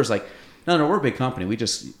 Like Schluter's like, no, we're a big company.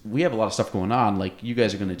 We have a lot of stuff going on. Like, you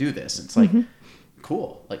guys are going to do this. And it's like,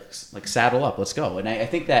 cool. Like saddle up. Let's go. And I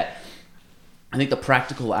think the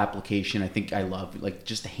practical application, I love, like,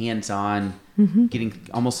 just the hands-on, getting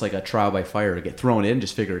almost like a trial by fire to get thrown in,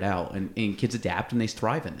 just figure it out. And kids adapt and they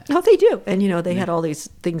thrive in that. Oh, they do. And, they had all these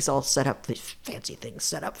things all set up, these fancy things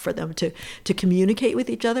set up for them to communicate with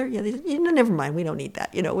each other. Yeah, never mind. We don't need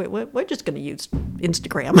that. We're just going to use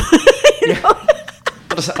Instagram.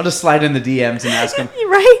 I'll just slide in the DMs and ask them.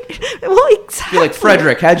 Right? Well, exactly. You're like,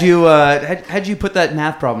 Frederick, how'd you put that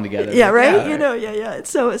math problem together? Yeah, right. Yeah.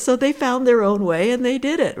 So they found their own way and they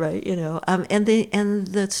did it, right? And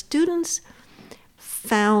the students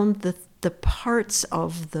found the parts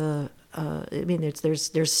of the.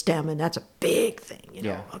 There's STEM, and that's a big thing.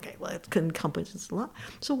 Yeah. Okay, well, it encompasses a lot.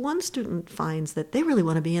 So one student finds that they really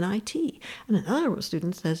want to be in IT, and another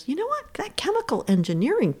student says, you know what, that chemical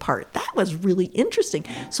engineering part, that was really interesting.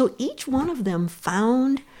 So each one of them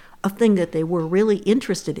found a thing that they were really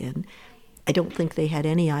interested in. I don't think they had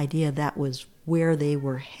any idea that was where they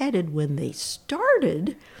were headed when they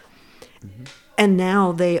started. And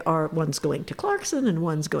now one's going to Clarkson, and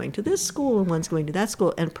one's going to this school, and one's going to that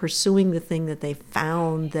school, and pursuing the thing that they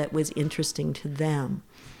found that was interesting to them.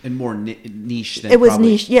 And more niche than it was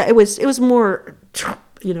niche. Yeah, it was more,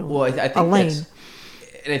 Well, I think a lane.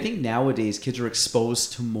 And I think nowadays kids are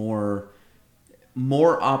exposed to more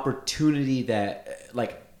opportunity that,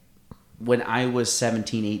 like, when I was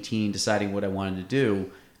 17, 18, deciding what I wanted to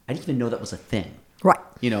do, I didn't even know that was a thing. Right.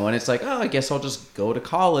 And it's like, I guess I'll just go to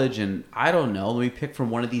college and I don't know, let me pick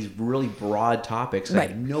from one of these really broad topics. Right. I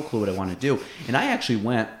had no clue what I want to do. And I actually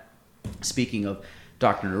went, speaking of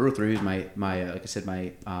Dr. Naruther, who's my like I said,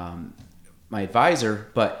 my my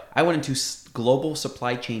advisor, but I went into global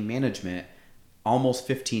supply chain management almost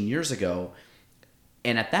 15 years ago.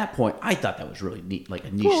 And at that point, I thought that was really neat, like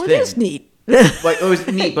a niche thing. It is neat. Like, it was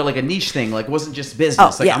neat, but like a niche thing. Like, it wasn't just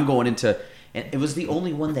business. Oh, like, yeah. I'm going into... And it was the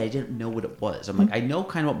only one that I didn't know what it was. I'm like, I know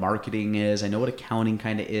kind of what marketing is. I know what accounting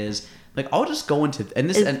kind of is. Like, I'll just go into...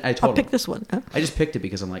 And I told I'll pick him, this one. Huh? I just picked it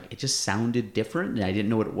because I'm like, it just sounded different, and I didn't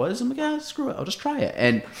know what it was. I'm like, screw it. I'll just try it.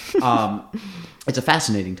 And it's a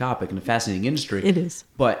fascinating topic and a fascinating industry. It is.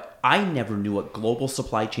 But I never knew what global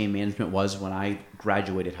supply chain management was when I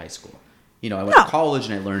graduated high school. You know, I went to college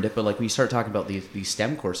and I learned it, but like when you start talking about these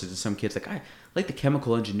STEM courses, and some kids like, I like the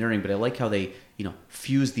chemical engineering, but I like how they, you know,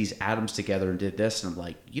 fused these atoms together and did this. And I'm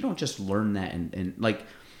like, you don't just learn that and like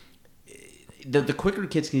the quicker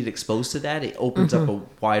kids can get exposed to that, it opens up a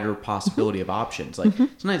wider possibility of options. Like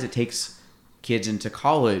sometimes it takes kids into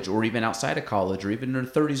college or even outside of college or even in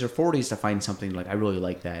their 30s or 40s to find something like, I really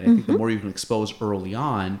like that. And I think the more you can expose early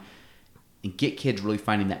on, and get kids really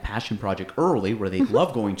finding that passion project early where they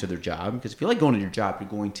love going to their job. Because if you like going to your job, you're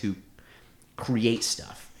going to create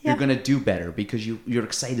stuff. Yeah. You're going to do better because you're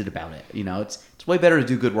excited about it. You know, it's way better to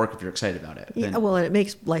do good work if you're excited about it. Yeah, well, and it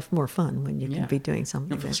makes life more fun when you can be doing something.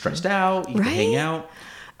 You don't feel stressed out. You can hang out.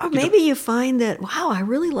 Or maybe you find that, wow, I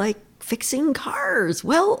really like fixing cars.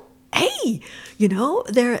 Well, hey, you know,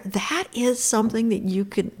 that is something that you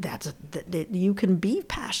can that you can be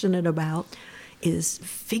passionate about. Is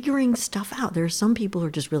figuring stuff out. There are some people who are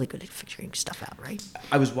just really good at figuring stuff out, right?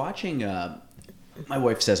 I was watching, my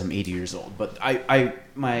wife says I'm 80 years old, but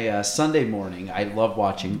my Sunday morning, I love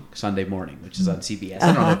watching Sunday Morning, which is on CBS.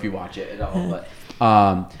 I don't know if you watch it at all, but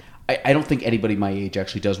I don't think anybody my age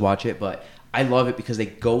actually does watch it, but I love it because they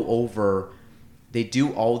do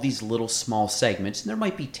all these little small segments, and there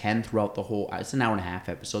might be 10 throughout the whole, it's an hour and a half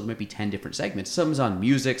episode, there might be 10 different segments. Some's on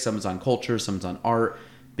music, some's on culture, some's on art,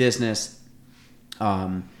 business,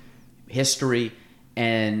 history,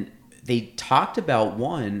 and they talked about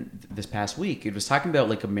one this past week. It was talking about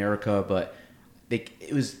like America, but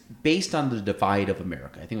it was based on the divide of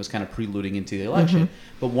America. I think it was kind of preluding into the election.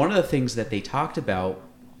 But one of the things that they talked about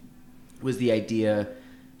was the idea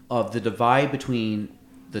of the divide between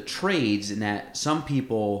the trades, and that some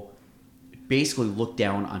people basically look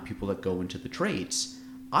down on people that go into the trades.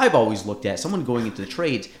 I've always looked at someone going into the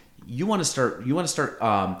trades. You want to start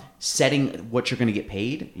setting what you're going to get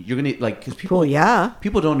paid. You're going to because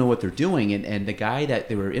people don't know what they're doing. And the guy that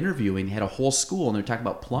they were interviewing had a whole school, and they're talking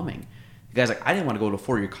about plumbing. The guy's like, I didn't want to go to a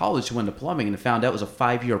 4-year college to went to plumbing, and found out it was a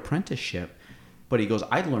 5-year apprenticeship. But he goes,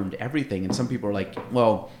 I learned everything. And some people are like,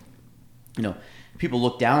 well, you know, people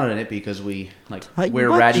look down on it because we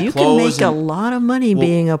wear ratty clothes. You can make a lot of money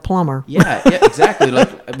being a plumber. Yeah, exactly.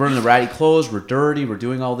 Like, we're in the ratty clothes, we're dirty, we're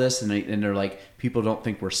doing all this, and they're like, people don't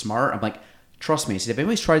think we're smart. I'm like, trust me. If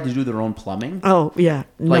anybody's tried to do their own plumbing,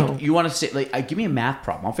 you want to say, give me a math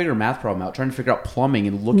problem. I'll figure a math problem out. Trying to figure out plumbing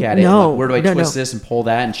and look at it. And where do I twist this and pull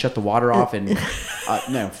that and shut the water off and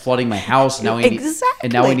flooding my house.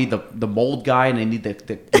 And now I need the mold guy, and I need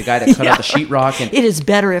the guy that cut out the sheetrock. And it is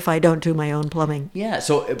better if I don't do my own plumbing. Yeah.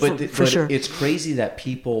 So, but sure. It's crazy that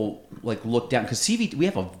people look down, because we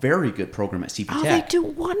have a very good program at CV Tech. Oh, they do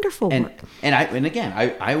wonderful work. And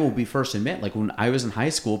again, I will be first to admit, like when I was in high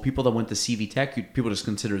school, people that went to CV Tech, people just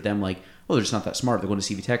considered them like, oh, they're just not that smart. They're going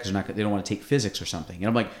to CV Tech because they don't want to take physics or something. And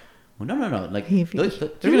I'm like, well, no. Like, if you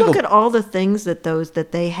look at all the things that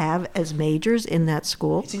they have as majors in that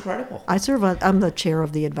school. It's incredible. I'm the chair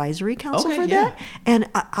of the advisory council for that, and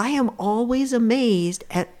I am always amazed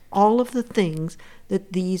at all of the things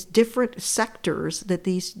that these different sectors that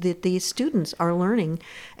these students are learning,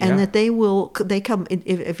 and that they come.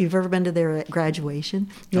 If you've ever been to their graduation,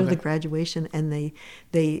 to the graduation, and they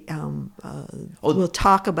will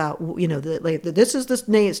talk about, this is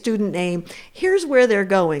the student name. Here's where they're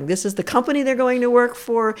going. This is the company they're going to work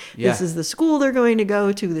for. This is the school they're going to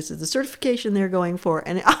go to. This is the certification they're going for.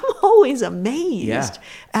 And I'm always amazed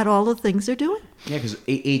at all the things they're doing. Yeah, because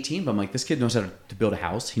 18, but I'm like, this kid knows how to build a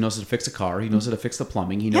house. He knows how to fix a car. He knows how to fix the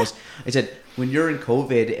plumbing. He knows. I said, when you're in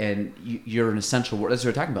COVID and you're an essential worker, that's what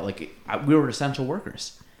we're talking about. Like, we were essential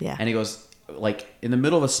workers. Yeah. And he goes, like, in the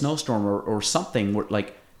middle of a snowstorm or something, where,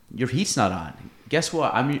 like, your heat's not on. Guess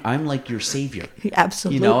what? I'm like your savior.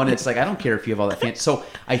 Absolutely. And it's like, I don't care if you have all that fancy. So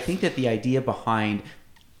I think that the idea behind,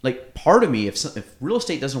 like, part of me, if real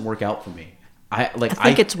estate doesn't work out for me, I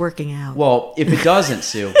think it's working out. Well, if it doesn't,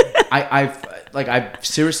 Sue, I've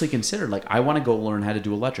seriously considered, like, I want to go learn how to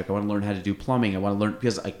do electric. I want to learn how to do plumbing. I want to learn,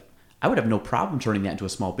 because I would have no problem turning that into a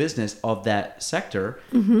small business of that sector.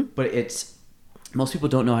 Mm-hmm. But most people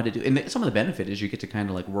don't know how to do. And some of the benefit is you get to kind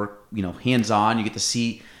of like work, hands on. You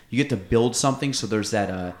get to build something. So there's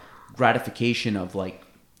that gratification of like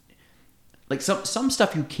some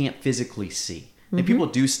stuff you can't physically see. Like people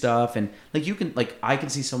do stuff, and like you can, like I can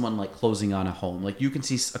see someone like closing on a home. Like you can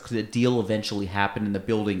see a deal eventually happen in the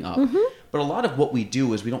building up. But a lot of what we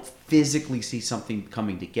do is we don't physically see something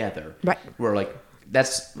coming together. Right. Where like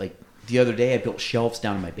that's like the other day I built shelves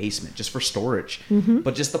down in my basement just for storage.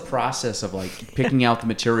 But just the process of like picking out the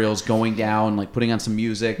materials, going down, like putting on some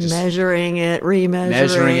music, just measuring it,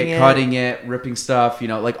 measuring it, cutting it, ripping stuff,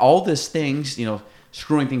 like all these things,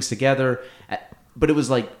 screwing things together. But it was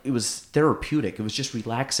therapeutic. It was just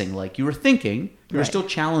relaxing. Like you were thinking, you were still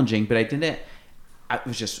challenging, but it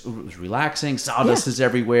was relaxing. Sawdust is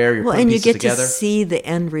everywhere. You're putting and you pieces get together. to see the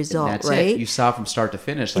end result, and that's right? it. You saw from start to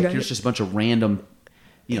finish. Like here's just a bunch of random,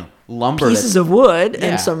 lumber pieces of wood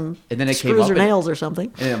and and then it came screws up or nails or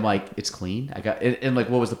something. And I'm like, it's clean. I got it. And like,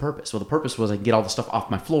 what was the purpose? Well, the purpose was I can get all the stuff off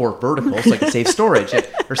my floor vertical, so I can save storage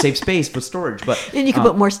or save space with storage. But and you can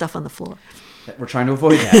put more stuff on the floor. We're trying to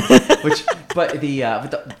avoid that.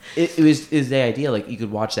 It was the idea, like you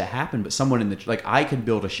could watch that happen, but someone I can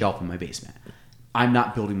build a shelf in my basement. I'm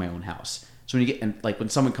not building my own house. So when you get when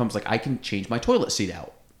someone comes, like I can change my toilet seat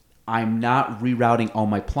out. I'm not rerouting all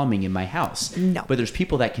my plumbing in my house. No. But there's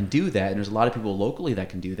people that can do that, and there's a lot of people locally that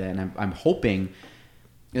can do that, and I'm hoping.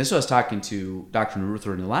 And this is what I was talking to Dr.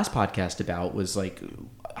 Ruther in the last podcast about was like,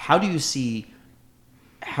 how do you see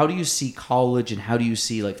college and how do you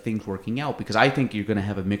see like things working out? Because I think you're going to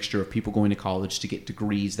have a mixture of people going to college to get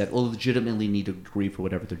degrees that will legitimately need a degree for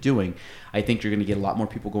whatever they're doing. I think you're going to get a lot more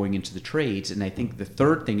people going into the trades. And I think the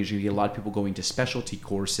third thing is you're going to get a lot of people going to specialty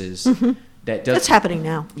courses. That's happening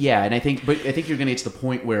now. Yeah. And I think you're going to get to the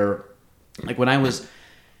point where like when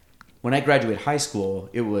I graduated high school,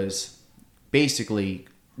 it was basically,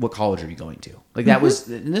 what college are you going to? Like that was,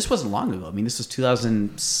 and this wasn't long ago. I mean, this was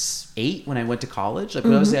 2008 when I went to college. Like that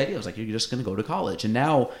was the idea. I was like, you're just going to go to college. And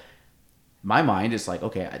now my mind is like,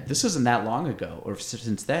 okay, this isn't that long ago or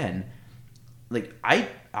since then. Like I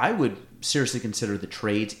would seriously consider the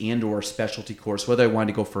trades and or specialty course, whether I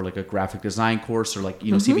wanted to go for like a graphic design course or like,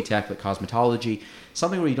 CV Tech, like cosmetology,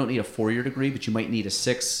 something where you don't need a 4-year degree, but you might need a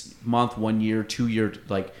 6-month, 1 year, 2 year,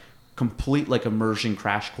 like complete like immersion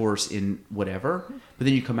crash course in whatever, but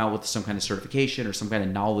then you come out with some kind of certification or some kind of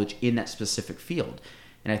knowledge in that specific field.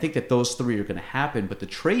 And I think that those three are going to happen, but the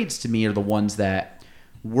trades to me are the ones that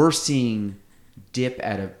we're seeing dip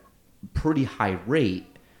at a pretty high rate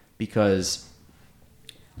because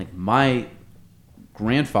like my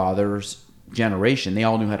grandfather's generation, they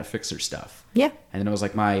all knew how to fix their stuff. Yeah. And then it was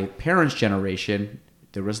like my parents' generation,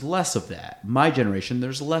 there was less of that. My generation,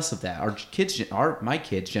 there's less of that. My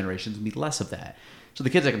kids' generations need less of that. So the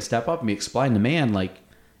kids that can step up and be explain to man, like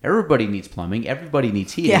everybody needs plumbing, everybody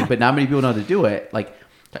needs heating, but not many people know how to do it. Like,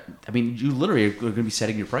 I mean, you literally are going to be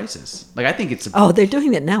setting your prices. Like, I think it's they're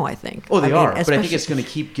doing that now. I think. Oh, they are. But I think it's going to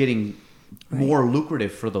keep getting more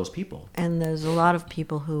lucrative for those people. And there's a lot of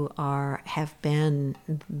people who have been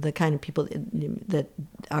the kind of people that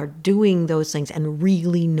are doing those things and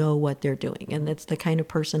really know what they're doing. And it's the kind of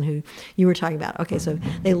person who you were talking about. Okay, so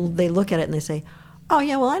they look at it and they say, "Oh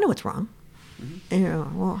yeah, well I know what's wrong."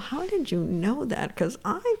 And well, how did you know that? Because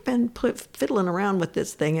I've been fiddling around with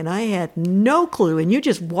this thing and I had no clue. And you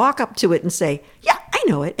just walk up to it and say, "Yeah, I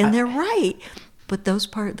know it," and they're right. But those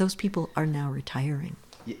people are now retiring.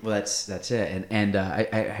 Well, that's it. And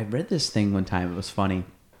I read this thing one time. It was funny.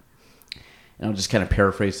 And I'll just kind of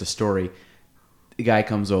paraphrase the story. The guy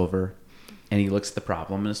comes over and he looks at the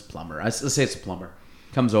problem, and it's a plumber. Let's say it's a plumber.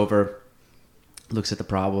 Comes over, looks at the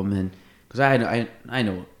problem, and because I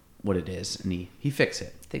know what it is, and he fixes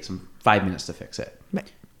it. It takes him 5 minutes to fix it. Right.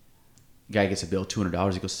 The guy gets a bill,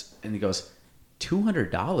 $200. He goes,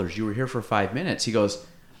 $200? You were here for 5 minutes. He goes,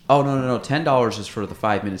 "Oh, no. $10 is for the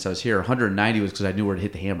 5 minutes I was here. $190 was because I knew where to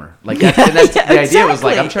hit the hammer." Like that's the idea was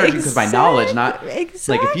like, I'm charging because of my knowledge, not like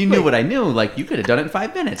if you knew what I knew, like you could have done it in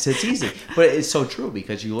 5 minutes. It's easy. But it's so true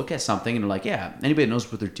because you look at something and they're like, yeah, anybody that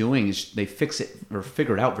knows what they're doing is they fix it or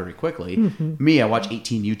figure it out very quickly. Me, I watch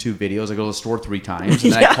 18 YouTube videos. I go to the store 3 times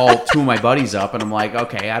and then I call 2 of my buddies up and I'm like,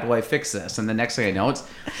 okay, how do I fix this? And the next thing I know, it's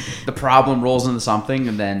the problem rolls into something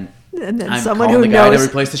and then I'm someone calling who the guy knows to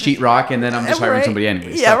replace the sheetrock, and then I'm just hiring somebody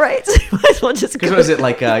anyway. Yeah, right. So you might as well just go. Because was it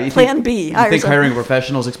like Plan B? You think hiring a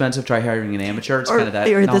professional is expensive? Try hiring an amateur. It's kind of that.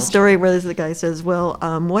 Or the story where the guy says, "Well,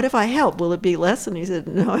 what if I help? Will it be less?" And he said,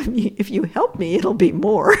 "No, if you help me, it'll be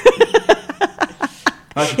more."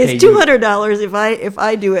 It's $200 if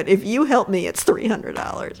I do it. If you help me, it's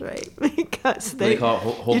 $300, right? Because they call it,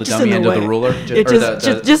 hold the dummy end of the ruler,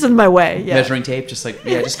 just in my way. Yeah. Measuring tape, just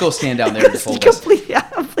go stand down there and just hold this.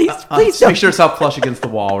 Please make sure it's up flush against the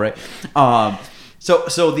wall, right? So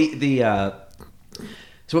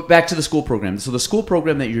So back to the school program. So the school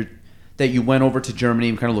program that you went over to Germany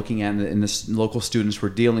and kind of looking at, and the local students were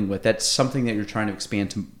dealing with, that's something that you're trying to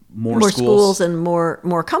expand to more schools and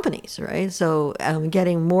more companies, right? So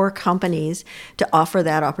getting more companies to offer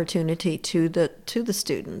that opportunity to the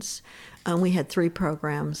students. We had 3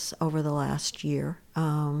 programs over the last year.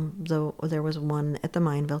 There was one at the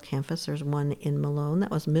Mineville campus. There's one in Malone.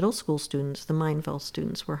 That was middle school students. The Mineville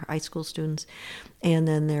students were high school students. And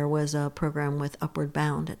then there was a program with Upward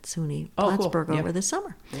Bound at SUNY Plattsburgh over the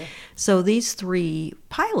summer. Yeah. So these 3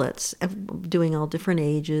 pilots, doing all different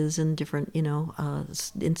ages and different,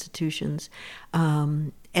 institutions,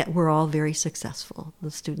 were all very successful.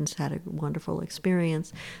 The students had a wonderful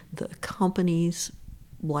experience. The companies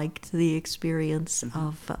liked the experience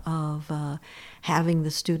of having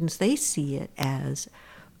the students. They see it as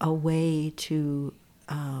a way to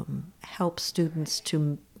help students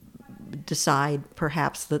to decide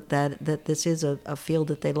perhaps that this is a field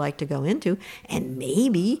that they'd like to go into, and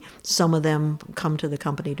maybe some of them come to the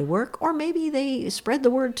company to work, or maybe they spread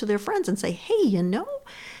the word to their friends and say, hey,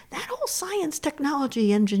 that whole science,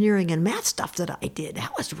 technology, engineering, and math stuff that I did,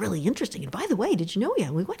 that was really interesting. And by the way, did you know,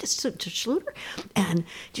 we went to Schluter, and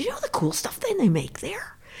do you know the cool stuff that they make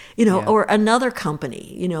there? Or another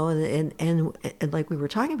company, and like we were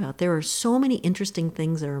talking about, there are so many interesting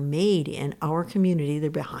things that are made in our community. They're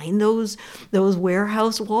behind those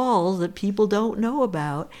warehouse walls that people don't know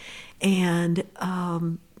about, and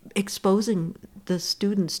exposing the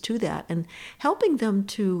students to that and helping them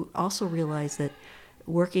to also realize that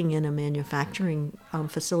working in a manufacturing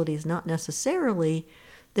facility is not necessarily,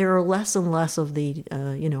 there are less and less of the,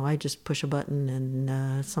 I just push a button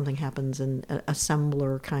and something happens, and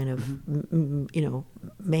assembler kind of,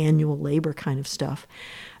 manual labor kind of stuff.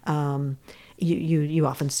 You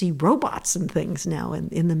often see robots and things now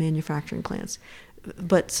in the manufacturing plants.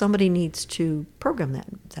 But somebody needs to program that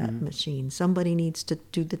machine. Somebody needs to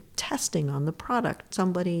do the testing on the product.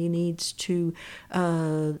 Somebody needs to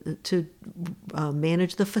manage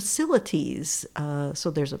the facilities.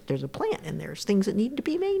 So there's a plant, and there's things that need to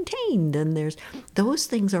be maintained, and those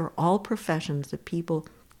things are all professions that people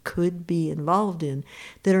could be involved in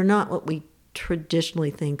that are not what we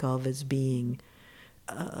traditionally think of as being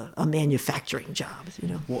a manufacturing job.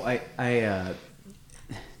 Well, I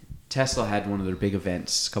Tesla had one of their big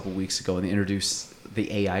events a couple weeks ago, and they introduced the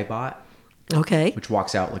AI bot. Okay. Which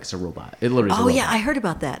walks out like it's a robot. It literally is a robot. Yeah, I heard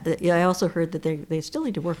about that. Yeah, I also heard that they still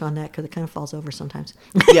need to work on that because it kind of falls over sometimes.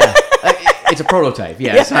 Yeah, it's a prototype.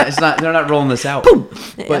 Yeah, it's not. They're not rolling this out. Boom.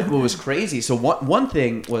 But what was crazy? So one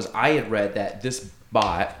thing was, I had read that this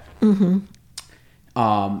bot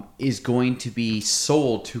is going to be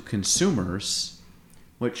sold to consumers,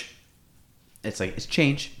 which it's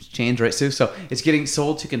change, right, Sue? So it's getting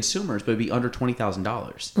sold to consumers, but it'd be under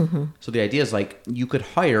 $20,000. So the idea is, like, you could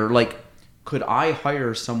hire, could I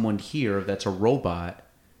hire someone here that's a robot,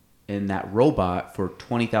 and that robot for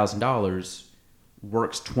 $20,000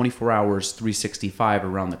 works 24 hours, 365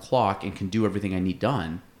 around the clock, and can do everything I need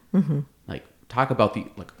done? Like, talk about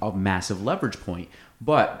a massive leverage point.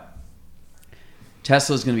 But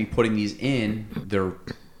Tesla's going to be putting these in their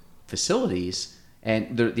facilities.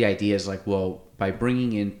 And the idea is by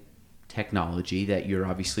bringing in technology, that you're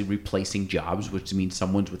obviously replacing jobs, which means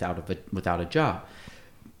someone's without a job.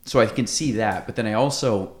 So I can see that. But then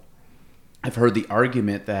I've heard the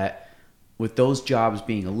argument that with those jobs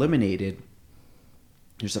being eliminated,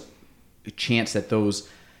 there's a chance that those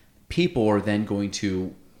people are then going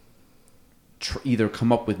to either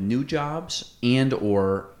come up with new jobs and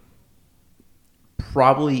or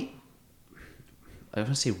probably, I don't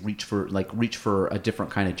want to say reach for a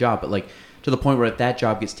different kind of job, but to the point where if that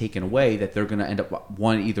job gets taken away, that they're going to end up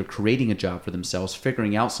either creating a job for themselves,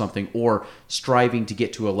 figuring out something, or striving to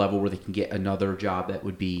get to a level where they can get another job that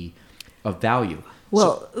would be of value.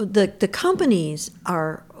 Well, the companies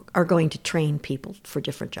are going to train people for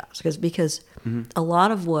different jobs because a lot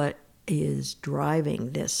of what is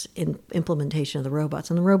driving this implementation of the robots,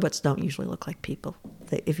 and the robots don't usually look like people.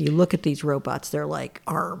 If you look at these robots, they're like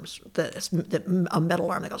arms, a metal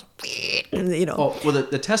arm that goes, Oh, well,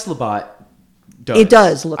 the Tesla bot does. It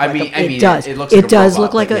does look like it does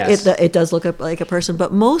look like it does look like a person,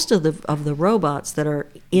 but most of the robots that are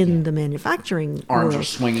in the manufacturing arms world, are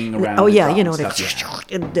swinging around. Oh yeah,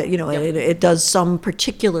 it does some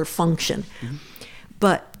particular function,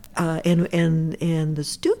 but. And the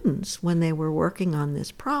students, when they were working on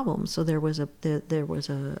this problem, so there was a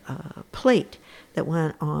plate that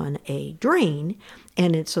went on a drain,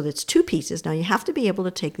 and so it's 2 pieces. Now you have to be able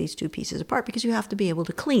to take these 2 pieces apart because you have to be able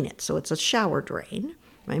to clean it. So it's a shower drain,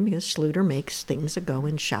 right? Because Schluter makes things that go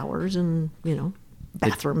in showers and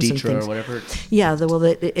bathrooms and Detra things. or whatever. Yeah,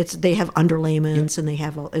 they have underlayments and they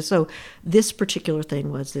have all. So this particular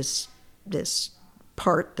thing was this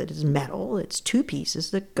part that is metal. It's two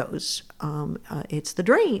pieces that goes. It's the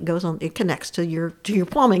drain. It goes on. It connects to your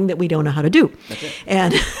plumbing that we don't know how to do. That's it.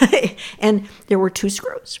 And and there were two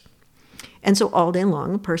screws. And so all day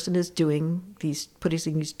long, the person is putting these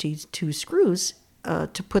two screws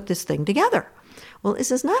to put this thing together. Well,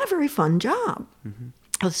 this is not a very fun job. Mm-hmm.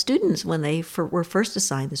 The students, when they were first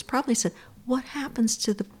assigned this, probably said, "What happens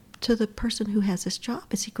to the person who has this job?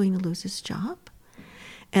 Is he going to lose his job?"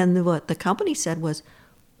 And what the company said was,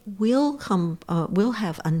 we'll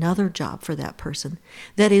have another job for that person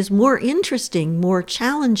that is more interesting, more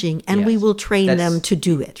challenging, and we will train them to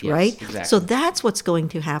do it, right? Exactly. So that's what's going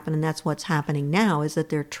to happen, and that's what's happening now, is that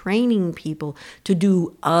they're training people to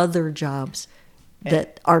do other jobs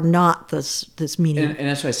that are not this medium. And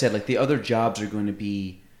that's why I said, like, the other jobs are going to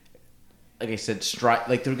be, like I said,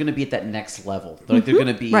 like they're going to be at that next level. Like they're going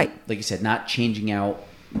to be, like you said, not changing out,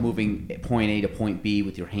 moving point A to point B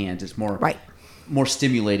with your hands. It's more more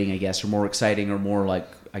stimulating, I guess, or more exciting, or more like,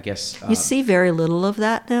 I guess. You see very little of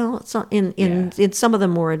that now. So in some of the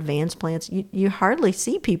more advanced plants, you hardly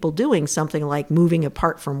see people doing something like moving a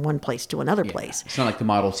part from one place to another place. It's not like the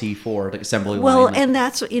Model T Ford assembly line. Well, and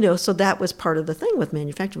that's, so that was part of the thing with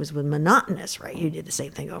manufacturing, was monotonous, right? You did the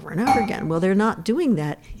same thing over and over again. Well, they're not doing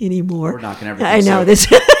that anymore. We're knocking everything. I know this.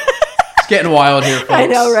 It's getting wild here, folks. I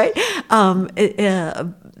know, right?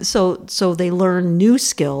 So they learn new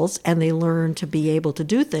skills, and they learn to be able to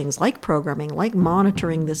do things like programming, like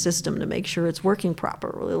monitoring the system to make sure it's working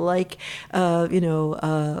properly, like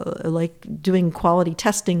like doing quality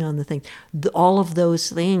testing on the thing. All of those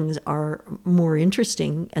things are more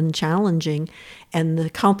interesting and challenging, and the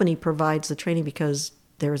company provides the training because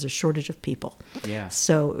there is a shortage of people. Yeah.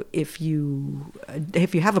 So if you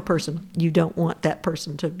have a person, you don't want that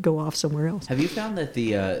person to go off somewhere else. Have you found that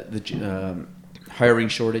the hiring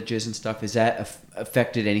shortages and stuff, has that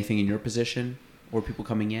affected anything in your position or people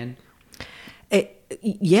coming in?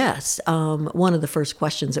 Yes. One of the first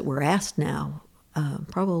questions that we're asked now,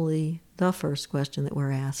 probably the first question that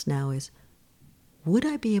we're asked now, is, would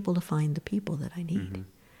I be able to find the people that I need? Mm-hmm.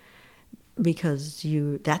 Because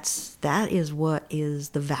that is what is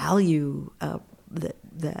the value that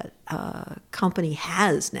company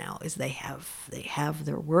has now, is they have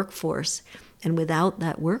their workforce, and without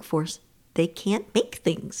that workforce, they can't make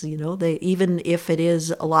things. They, even if it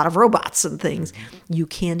is a lot of robots and things, you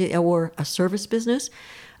can't. Or a service business,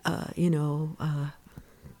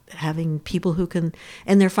 having people who can,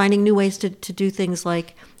 and they're finding new ways to do things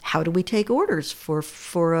like, how do we take orders for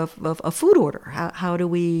a food order? How do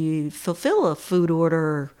we fulfill a food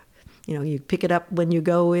order? You pick it up when you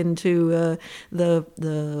go into you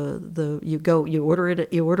order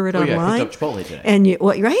it online. Yeah, I picked up Chipotle today. And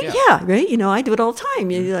right. I do it all the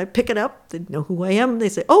time. I pick it up. They know who I am. They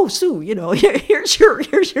say, "Oh, Sue, here's your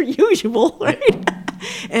usual," right?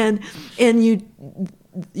 and you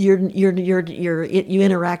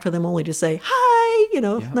interact with them only to say hi.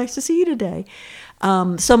 Nice to see you today.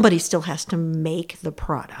 Somebody still has to make the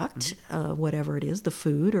product, whatever it is, the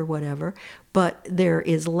food or whatever, but there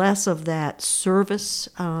is less of that service,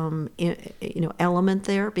 element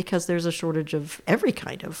there, because there's a shortage of every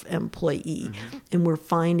kind of employee, and we're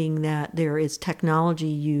finding that there is technology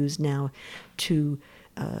used now to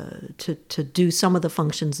do some of the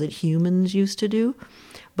functions that humans used to do.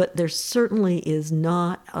 But there certainly is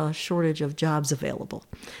not a shortage of jobs available.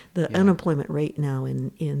 The unemployment rate now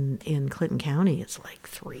in Clinton County is like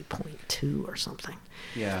 3.2 or something.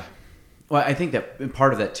 Yeah. Well, I think that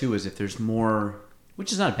part of that too is if there's more,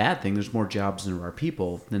 which is not a bad thing, there's more jobs than there are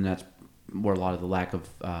people, then that's where a lot of the lack of,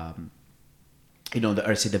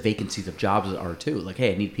 the vacancies of jobs are too. Like,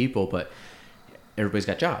 hey, I need people, but everybody's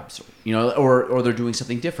got jobs, or they're doing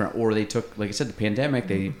something different, or they took, like I said, the pandemic,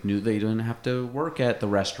 they knew they didn't have to work at the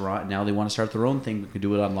restaurant, and now they want to start their own thing. They can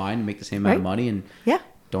do it online and make the same amount of money, and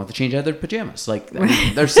don't have to change out their pajamas. Like,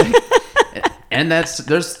 there's and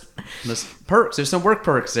there's perks. There's some work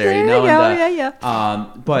perks there, There you go.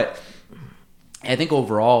 But I think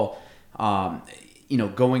overall,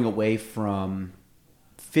 going away from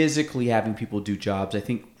physically having people do jobs, I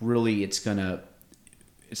think really it's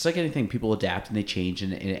like anything, people adapt and they change,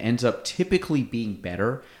 and it ends up typically being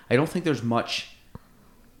better. I don't think there's much.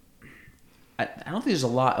 I don't think there's a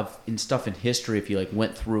lot of stuff in history, if you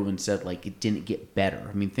went through and said it didn't get better.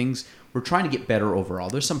 I mean, things, we're trying to get better overall.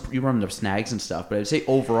 There's some, you run into snags and stuff, but I'd say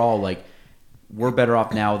overall, we're better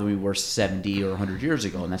off now than we were 70 or 100 years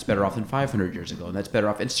ago, and that's better off than 500 years ago, and that's better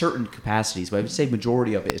off in certain capacities. But I would say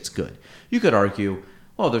majority of it, it's good. You could argue,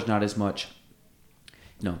 well, there's not as much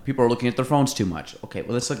people are looking at their phones too much. Okay,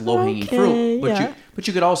 well, that's like low-hanging fruit. But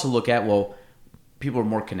you could also look at, well, people are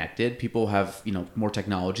more connected. People have, more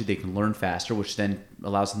technology. They can learn faster, which then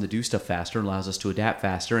allows them to do stuff faster and allows us to adapt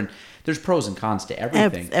faster. And there's pros and cons to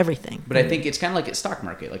everything. Everything. But I think it's kind of like a stock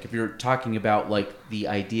market. Like if you're talking about like the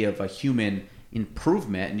idea of a human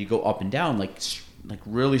improvement and you go up and down, like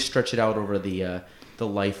really stretch it out over the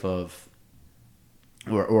life of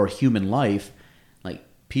or human life. Like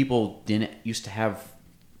people didn't used to have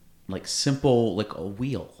like simple like a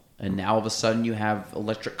wheel. And now all of a sudden you have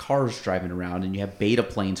electric cars driving around and you have beta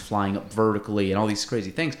planes flying up vertically and all these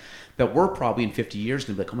crazy things that we're probably in 50 years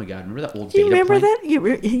going to be like, oh my God, remember that old beta plane? You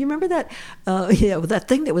remember that? That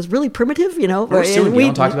thing that was really primitive, We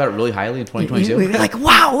talked about it really highly in 2022. We were like,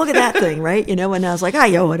 wow, look at that thing, right? And I was like,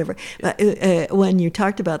 whatever. When you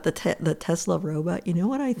talked about the Tesla robot, you know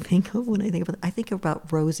what I think of when I think about it? I think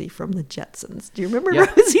about Rosie from the Jetsons. Do you remember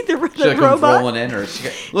Rosie, the she robot? Rolling in, or she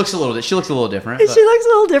looks a little different. She looks a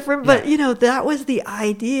little different, but that was the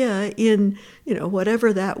idea in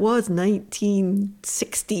whatever that was,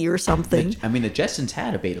 1960 or something. I mean, the Jetsons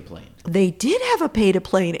had a beta plane. They did have a beta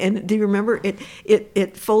plane, and do you remember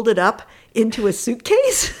it folded up into a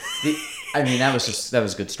suitcase? That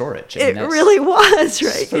was good storage. It really was,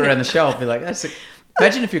 right? Put it on the shelf, be like, that's.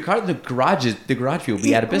 Imagine if your car, the garage fee would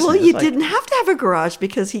be out of business. Well, you didn't have to have a garage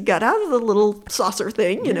because he got out of the little saucer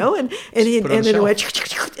thing, and it went, and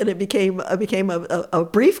it became a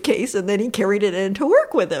briefcase, and then he carried it into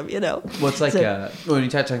work with him, Well, it's like when you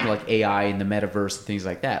talk about like AI and the metaverse and things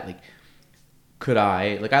like that. Like,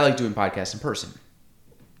 I like doing podcasts in person.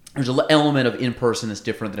 There's an element of in person that's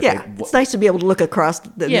different than it's nice to be able to look across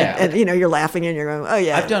and you're laughing and you're going, oh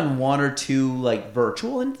yeah. I've done one or two like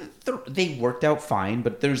virtual and they worked out fine,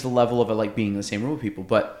 but there's the level of it like being in the same room with people.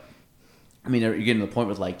 But I mean, you're getting to the point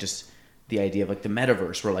with like just the idea of like the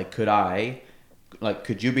metaverse where like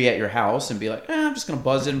could you be at your house and be like, I'm just gonna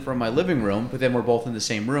buzz in from my living room, but then we're both in the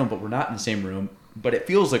same room, but we're not in the same room, but it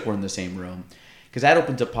feels like we're in the same room, because that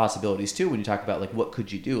opens up possibilities too when you talk about like what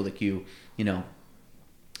could you do, like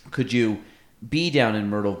could you be down in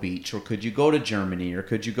Myrtle Beach, or could you go to Germany, or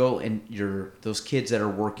could you go and those kids that are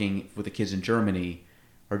working with the kids in Germany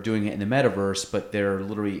are doing it in the metaverse, but they're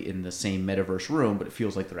literally in the same metaverse room, but it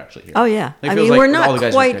feels like they're actually here. Oh yeah, I mean we're not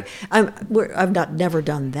quite. I've never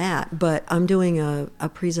done that, but I'm doing a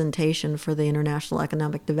presentation for the International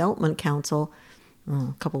Economic Development Council.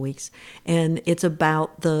 A couple weeks, and it's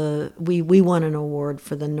about we won an award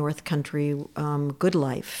for the North Country Good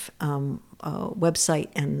Life website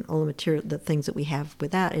and all the material, the things that we have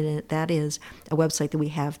with that, and that is a website that we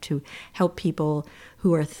have to help people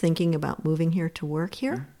who are thinking about moving here to work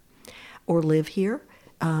here or live here,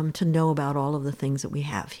 to know about all of the things that we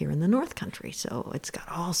have here in the North Country. So it's got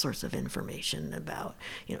all sorts of information about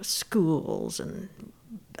schools and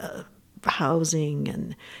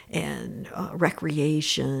housing and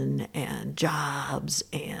recreation and jobs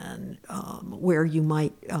and where you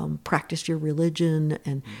might practice your religion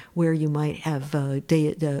and where you might have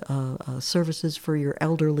services for your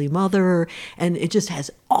elderly mother, and it just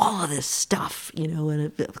has all of this stuff, and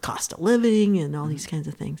the cost of living and all these kinds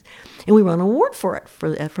of things. And we won an award for it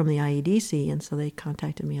from the IEDC, and so they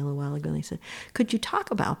contacted me a little while ago and they said, could you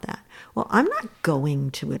talk about that? Well, I'm not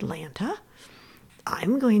going to Atlanta.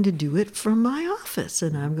 I'm going to do it from my office,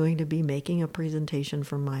 and I'm going to be making a presentation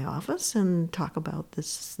from my office and talk about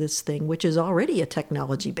this thing, which is already a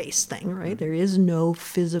technology-based thing, right? There is no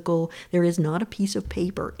physical, there is not a piece of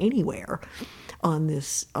paper anywhere on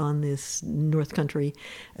this North Country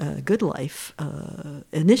Good Life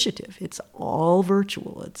initiative. It's all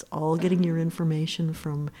virtual. It's all getting your information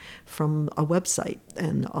from a website,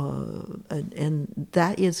 and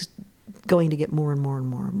that is going to get more and more and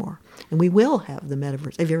more and more, and we will have the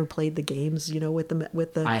metaverse. Have you ever played the games? With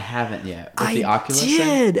the I haven't yet. With the Oculus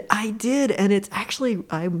thing? I did, and it's actually,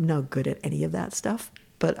 I'm no good at any of that stuff.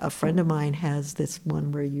 But a friend of mine has this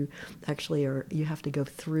one where you actually you have to go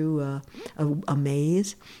through a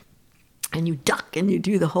maze, and you duck and you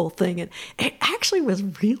do the whole thing, and it actually was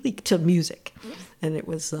really to music. And it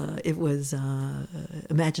was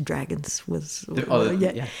Imagine Dragons was and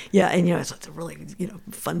it's a really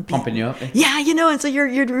fun beat. Pumping you up. And so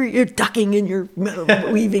you're ducking and you're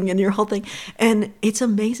weaving and your whole thing, and it's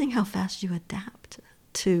amazing how fast you adapt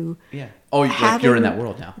to. Yeah. Oh, like you're in that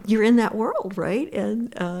world now. You're in that world, right?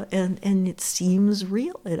 And it seems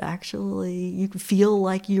real. It actually, you feel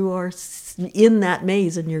like you are in that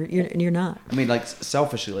maze, and you're not. I mean, like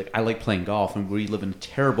selfishly, like I like playing golf, and we live in a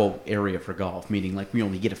terrible area for golf, meaning like we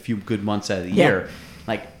only get a few good months out of the year.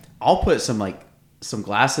 Like I'll put some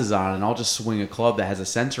glasses on, and I'll just swing a club that has a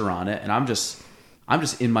sensor on it, and I'm just I'm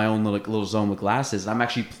just in my own little zone with glasses. And I'm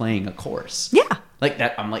actually playing a course. Yeah. Like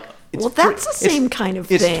that. I'm like, Well, that's the same kind of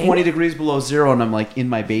it's thing. 20 degrees below zero, and I'm like in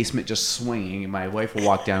my basement just swinging. And my wife will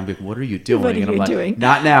walk down and be like, "What are you doing?" What are and I'm you like, doing?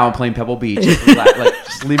 "Not now. I'm playing Pebble Beach. Like,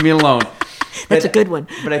 just leave me alone." That's a good one.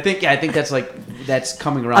 But I think that's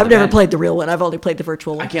coming around. I've the never bend. played the real one. I've only played the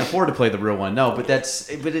virtual one. I can't afford to play the real one. No, but it's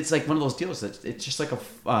like one of those deals that it's just like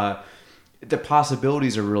the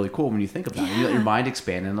possibilities are really cool when you think about it. You let your mind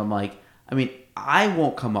expand, and I'm like, I mean, I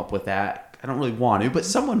won't come up with that. I don't really want to, but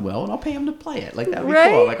someone will, and I'll pay them to play it. Like that'd be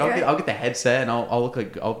cool. Like I'll get the headset, and I'll look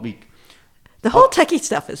like I'll be. The whole techie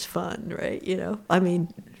stuff is fun, right? You know, I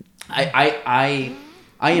mean, I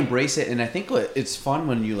embrace it, and I think it's fun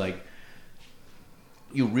when you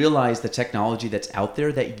realize the technology that's out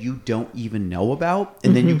there that you don't even know about,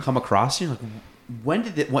 and then you come across it, you're like, when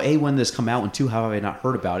did when did this come out, and two, how have I not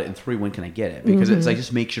heard about it, and three, when can I get it? Because it's like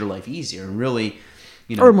just makes your life easier and really,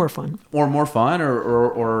 or more fun,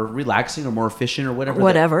 or relaxing, or more efficient, or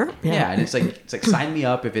whatever. Yeah, and it's like sign me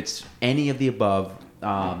up if it's any of the above.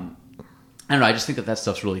 I don't know. I just think that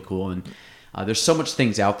stuff's really cool, and there's so much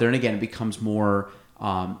things out there, and again, it becomes more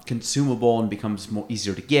consumable and becomes more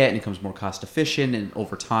easier to get, and it becomes more cost efficient, and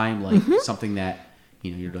over time, like something that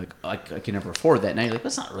you're like, I can never afford that. Now you're like,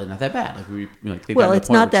 that's not really not that bad. Like it's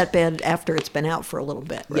not that bad after it's been out for a little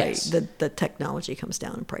bit, right? Yes. The technology comes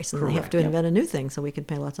down in price, and they have to invent a new thing so we can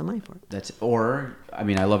pay lots of money for it.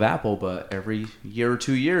 I love Apple, but every year or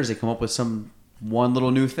 2 years they come up with some one little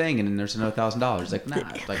new thing, and then there's another $1,000. Like, nah.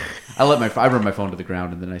 Like, I run my phone to the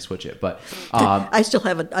ground, and then I switch it. But I still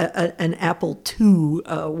have an Apple II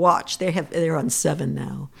watch. They're on 7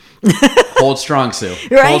 now. Hold strong, Sue.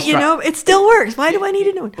 Right? It still works. Why do I need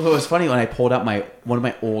a new one? Well, it was funny when I pulled out one of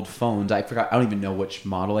my old phones. I forgot. I don't even know which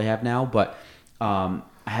model I have now, but I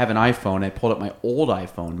have an iPhone. I pulled up my old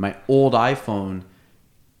iPhone. My old iPhone,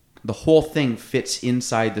 the whole thing fits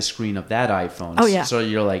inside the screen of that iPhone. Oh yeah. So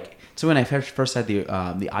you're like. So when I first had the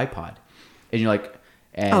iPod, and you're like,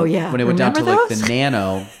 when I went down to like the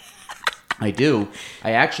Nano,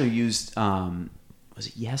 I actually used, was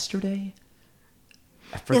it yesterday?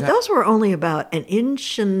 I forgot. Yeah, those were only about an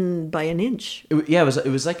inch by an inch. It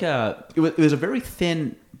was like it was a very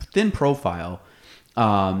thin profile,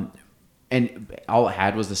 and all it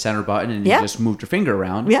had was the center button, and you just moved your finger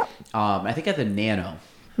around. Yeah. I think I had the Nano.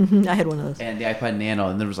 I had one of those. And the iPod Nano,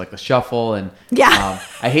 and there was like the shuffle, and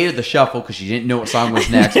I hated the shuffle because you didn't know what song was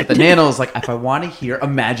next. But the Nano is like, if I want to hear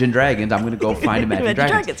Imagine Dragons, I'm going to go find Imagine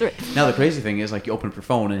Dragons. Right. Now the crazy thing is, like, you open up your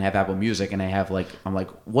phone and have Apple Music, and I'm like,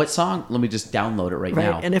 what song? Let me just download it right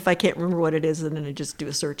now. And if I can't remember what it is, then I just do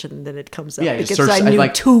a search, and then it comes up. Yeah, because I knew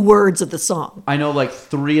 2 words of the song. I know like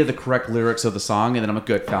 3 of the correct lyrics of the song, and then I'm like,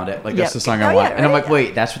 good, found it. Like that's the song I want. And I'm like,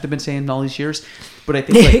 wait, that's what they've been saying all these years. But I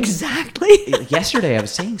think exactly. Yesterday I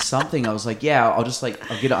was saying something. I was like, I'll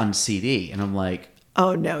get it on CD, and I'm like,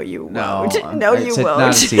 oh no, you won't. No, you won't.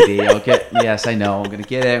 Not a CD. Yes, I know. I'm gonna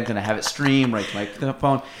get it. I'm gonna have it stream right to my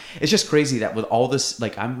phone. It's just crazy that with all this,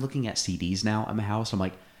 like, I'm looking at CDs now at my house. I'm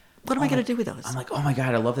like, what am I gonna do with those? I'm like, oh my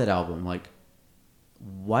god, I love that album. I'm like,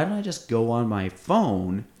 why don't I just go on my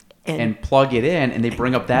phone and plug it in, and they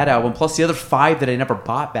bring up that album plus the other 5 that I never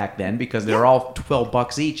bought back then because they were all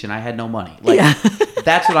 $12 each, and I had no money. Like,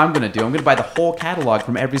 that's what I'm gonna do. I'm gonna buy the whole catalog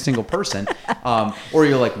from every single person. Or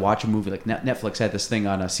you'll like watch a movie, like Netflix had this thing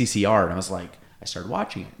on a CCR, and I started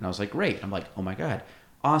watching it, and I was like, great. I'm like, oh my god,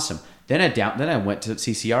 awesome. Then I went to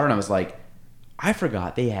CCR, and I was like, I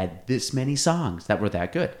forgot they had this many songs that were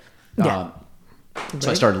that good.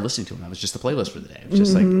 So I started listening to them. That was just the playlist for the day. It was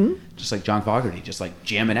just like John Fogerty, just like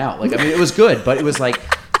jamming out. Like, I mean, it was good, but it was like,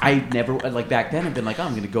 I never, like, back then I'd been like, oh,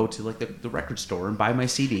 I'm going to go to like the record store and buy my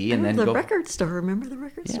CD and then the go. record store. Remember the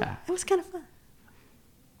record store? Yeah. It was kind of fun.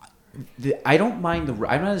 I don't mind I'm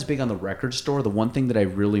not as big on the record store. The one thing that I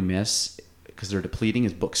really miss, because they're depleting,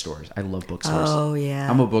 is bookstores. I love bookstores. Oh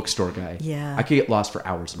yeah. I'm a bookstore guy. Yeah. I could get lost for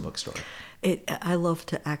hours in a bookstore. I love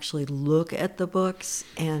to actually look at the books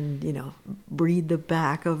and read the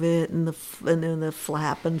back of it and then the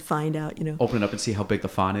flap and find out open it up and see how big the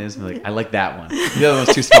font is. And like, I like that one. The other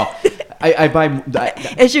one's too small. I buy.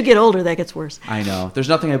 As you get older, that gets worse. I know. There's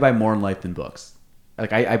nothing I buy more in life than books.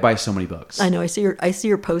 Like I buy so many books. I know. I see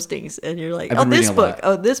your postings, and you're like, oh, this book,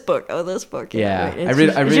 oh, this book, oh, this book. Yeah, right.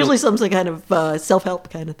 It's usually some kind of self-help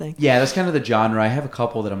kind of thing. Yeah, that's kind of the genre. I have a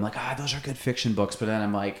couple that I'm like, those are good fiction books, but then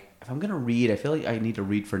I'm like, if I'm gonna read, I feel like I need to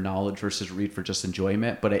read for knowledge versus read for just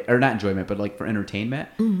enjoyment, or not enjoyment, but like for entertainment.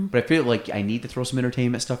 Mm-hmm. But I feel like I need to throw some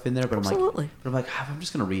entertainment stuff in there. But Absolutely. I'm like, I'm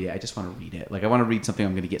just gonna read it. I just want to read it. Like, I want to read something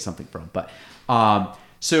I'm gonna get something from. But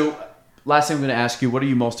so last thing I'm gonna ask you, what are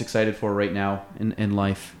you most excited for right now in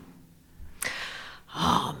life?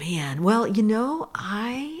 Oh man. Well,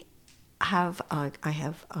 I have a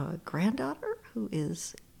granddaughter who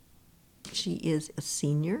is a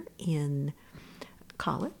senior in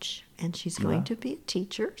college, and she's going to be a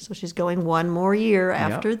teacher. So she's going one more year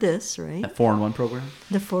after this, right? A 4-in-1 program?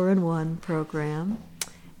 The 4-in-1 program.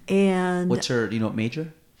 And What's her, do you know what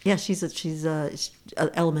major? yeah, she's a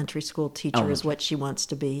elementary school teacher is what she wants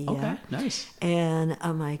to be. Okay, yeah. nice. And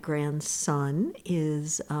my grandson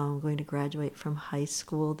is going to graduate from high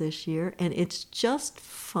school this year, and it's just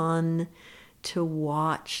fun to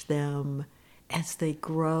watch them as they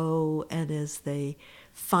grow and as they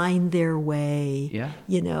find their way. Yeah.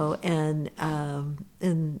 And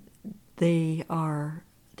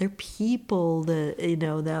they're people that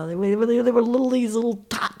now they were these little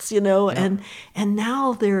tots, and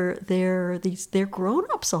now they're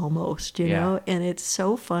grown-ups almost, and it's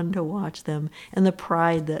so fun to watch them, and the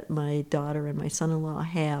pride that my daughter and my son-in-law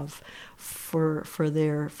have for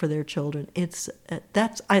their children.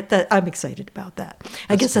 I'm excited about that.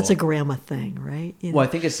 I guess that's a grandma thing, right? Well, I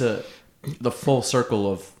think it's the full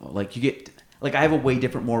circle of like you get. Like I have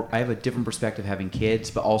a different perspective having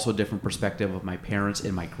kids, but also a different perspective of my parents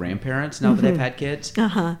and my grandparents now that I've had kids.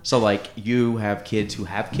 Uh-huh. So like you have kids who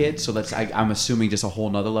have kids, so I'm assuming just a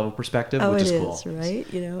whole nother level perspective, which is cool. Right?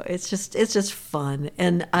 It's just fun,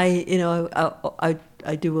 and I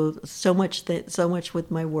do so much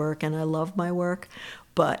with my work, and I love my work,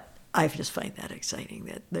 but I just find that exciting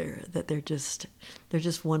that they're just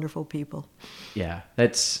wonderful people. Yeah,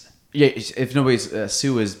 that's. Yeah, if nobody's,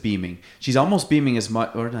 Sue is beaming. She's almost beaming as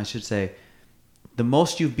much, or I should say, the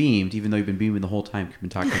most you've beamed, even though you've been beaming the whole time. You've been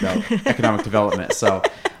talking about economic development. So,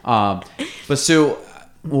 but Sue,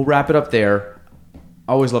 we'll wrap it up there.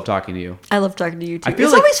 Always love talking to you. I love talking to you too.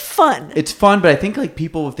 It's always fun. It's fun, but I think like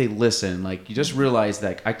people, if they listen, like you just realize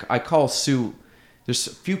that I call Sue. There's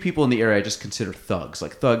a few people in the area I just consider thugs.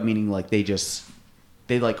 Like thug meaning like they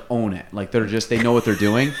like own it. Like they know what they're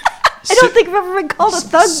doing. I don't think I've ever been called a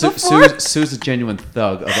thug before. Sue's a genuine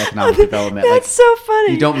thug of economic development. That's so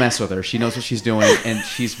funny. You don't mess with her. She knows what she's doing, and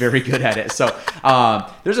she's very good at it. So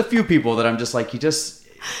there's a few people that I'm just like, they just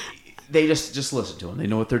listen to them. They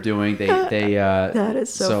know what they're doing. That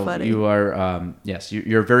is so funny. You are, yes,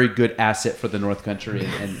 you're a very good asset for the North Country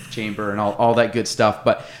and Chamber and all that good stuff.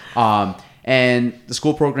 But and the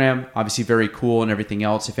school program, obviously very cool and everything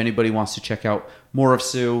else. If anybody wants to check out more of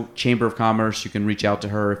Sue, Chamber of Commerce, you can reach out to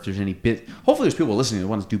her if there's any hopefully there's people listening that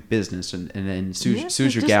want to do business and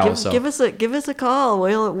Sue's your gal. Give us a call.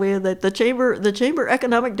 The Chamber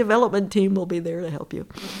Economic Development team will be there to help you.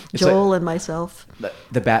 Joel and myself.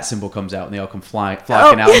 The bat symbol comes out and they all come flocking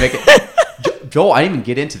out and make it. Joel, I didn't even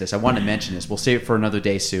get into this. I wanted to mention this. We'll save it for another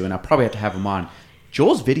day, Sue, and I'll probably have to have him on.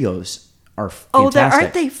 Joel's videos are fantastic.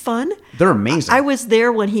 Aren't they fun? They're amazing. I was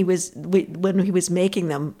there when he was making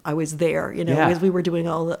them. I was there, as we were doing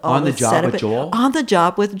all on the job setup. with Joel. On the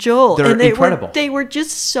job with Joel, They're incredible. They were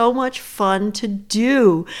just so much fun to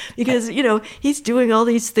do because he's doing all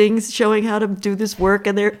these things, showing how to do this work,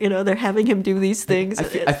 and they're having him do these things.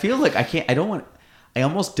 I feel like I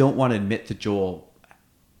almost don't want to admit to Joel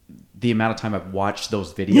the amount of time I've watched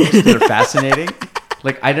those videos. They're fascinating.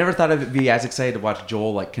 Like I never thought I'd be as excited to watch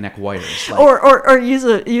Joel like connect wires, like, or use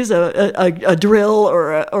a drill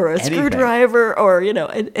or a screwdriver, or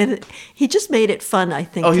and he just made it fun. I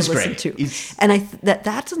think to listen to, and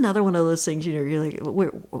that's another one of those things. You're like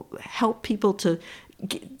help people to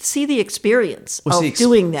see the experience of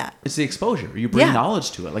doing that. It's the exposure. You bring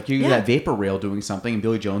knowledge to it. Like you that Vapor Rail doing something, and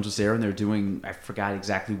Billy Jones was there, and they're doing. I forgot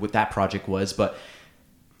exactly what that project was, but.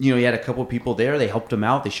 You had a couple of people there. They helped him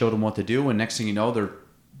out. They showed him what to do, and next thing you know, they're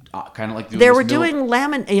kind of like doing. They were doing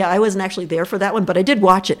Yeah, I wasn't actually there for that one, but I did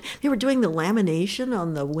watch it. They were doing the lamination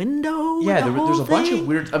on the window. Yeah, there's a bunch of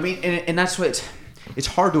weird. I mean, and that's what it's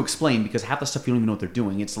hard to explain because half the stuff you don't even know what they're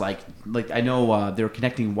doing. It's like I know they were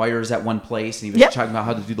connecting wires at one place, and he was talking about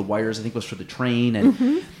how to do the wires. I think it was for the train,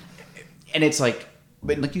 and it's like.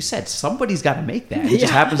 But like you said, somebody's got to make that. It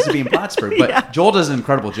just happens to be in Plattsburgh. But Joel does an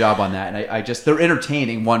incredible job on that. And they're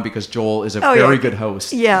entertaining, one, because Joel is a very good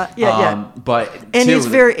host. Yeah. But and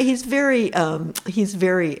two, he's very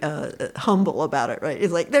humble about it, right?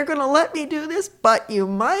 He's like, they're going to let me do this, but you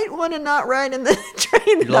might want to not ride in the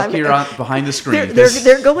train. You're lucky you're behind the screen.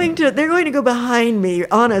 They're going to go behind me.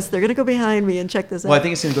 Honest, they're going to go behind me and check this out. Well, I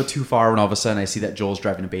think it's going to go too far when all of a sudden I see that Joel's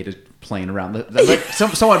driving a beta plane around.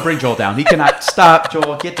 Someone bring Joel down. He cannot stop.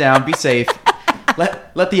 Joel, get down. Be safe.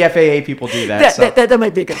 Let the FAA people do that. That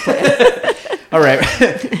might be a good plan. All right.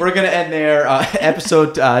 We're going to end there.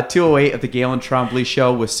 Episode 208 of the Galen Trombley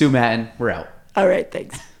Show with Sue Matton. We're out. All right.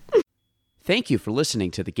 Thanks. Thank you for listening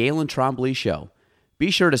to the Galen Trombley Show. Be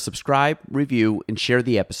sure to subscribe, review, and share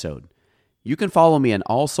the episode. You can follow me on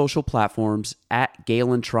all social platforms at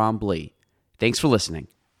Galen Trombley. Thanks for listening.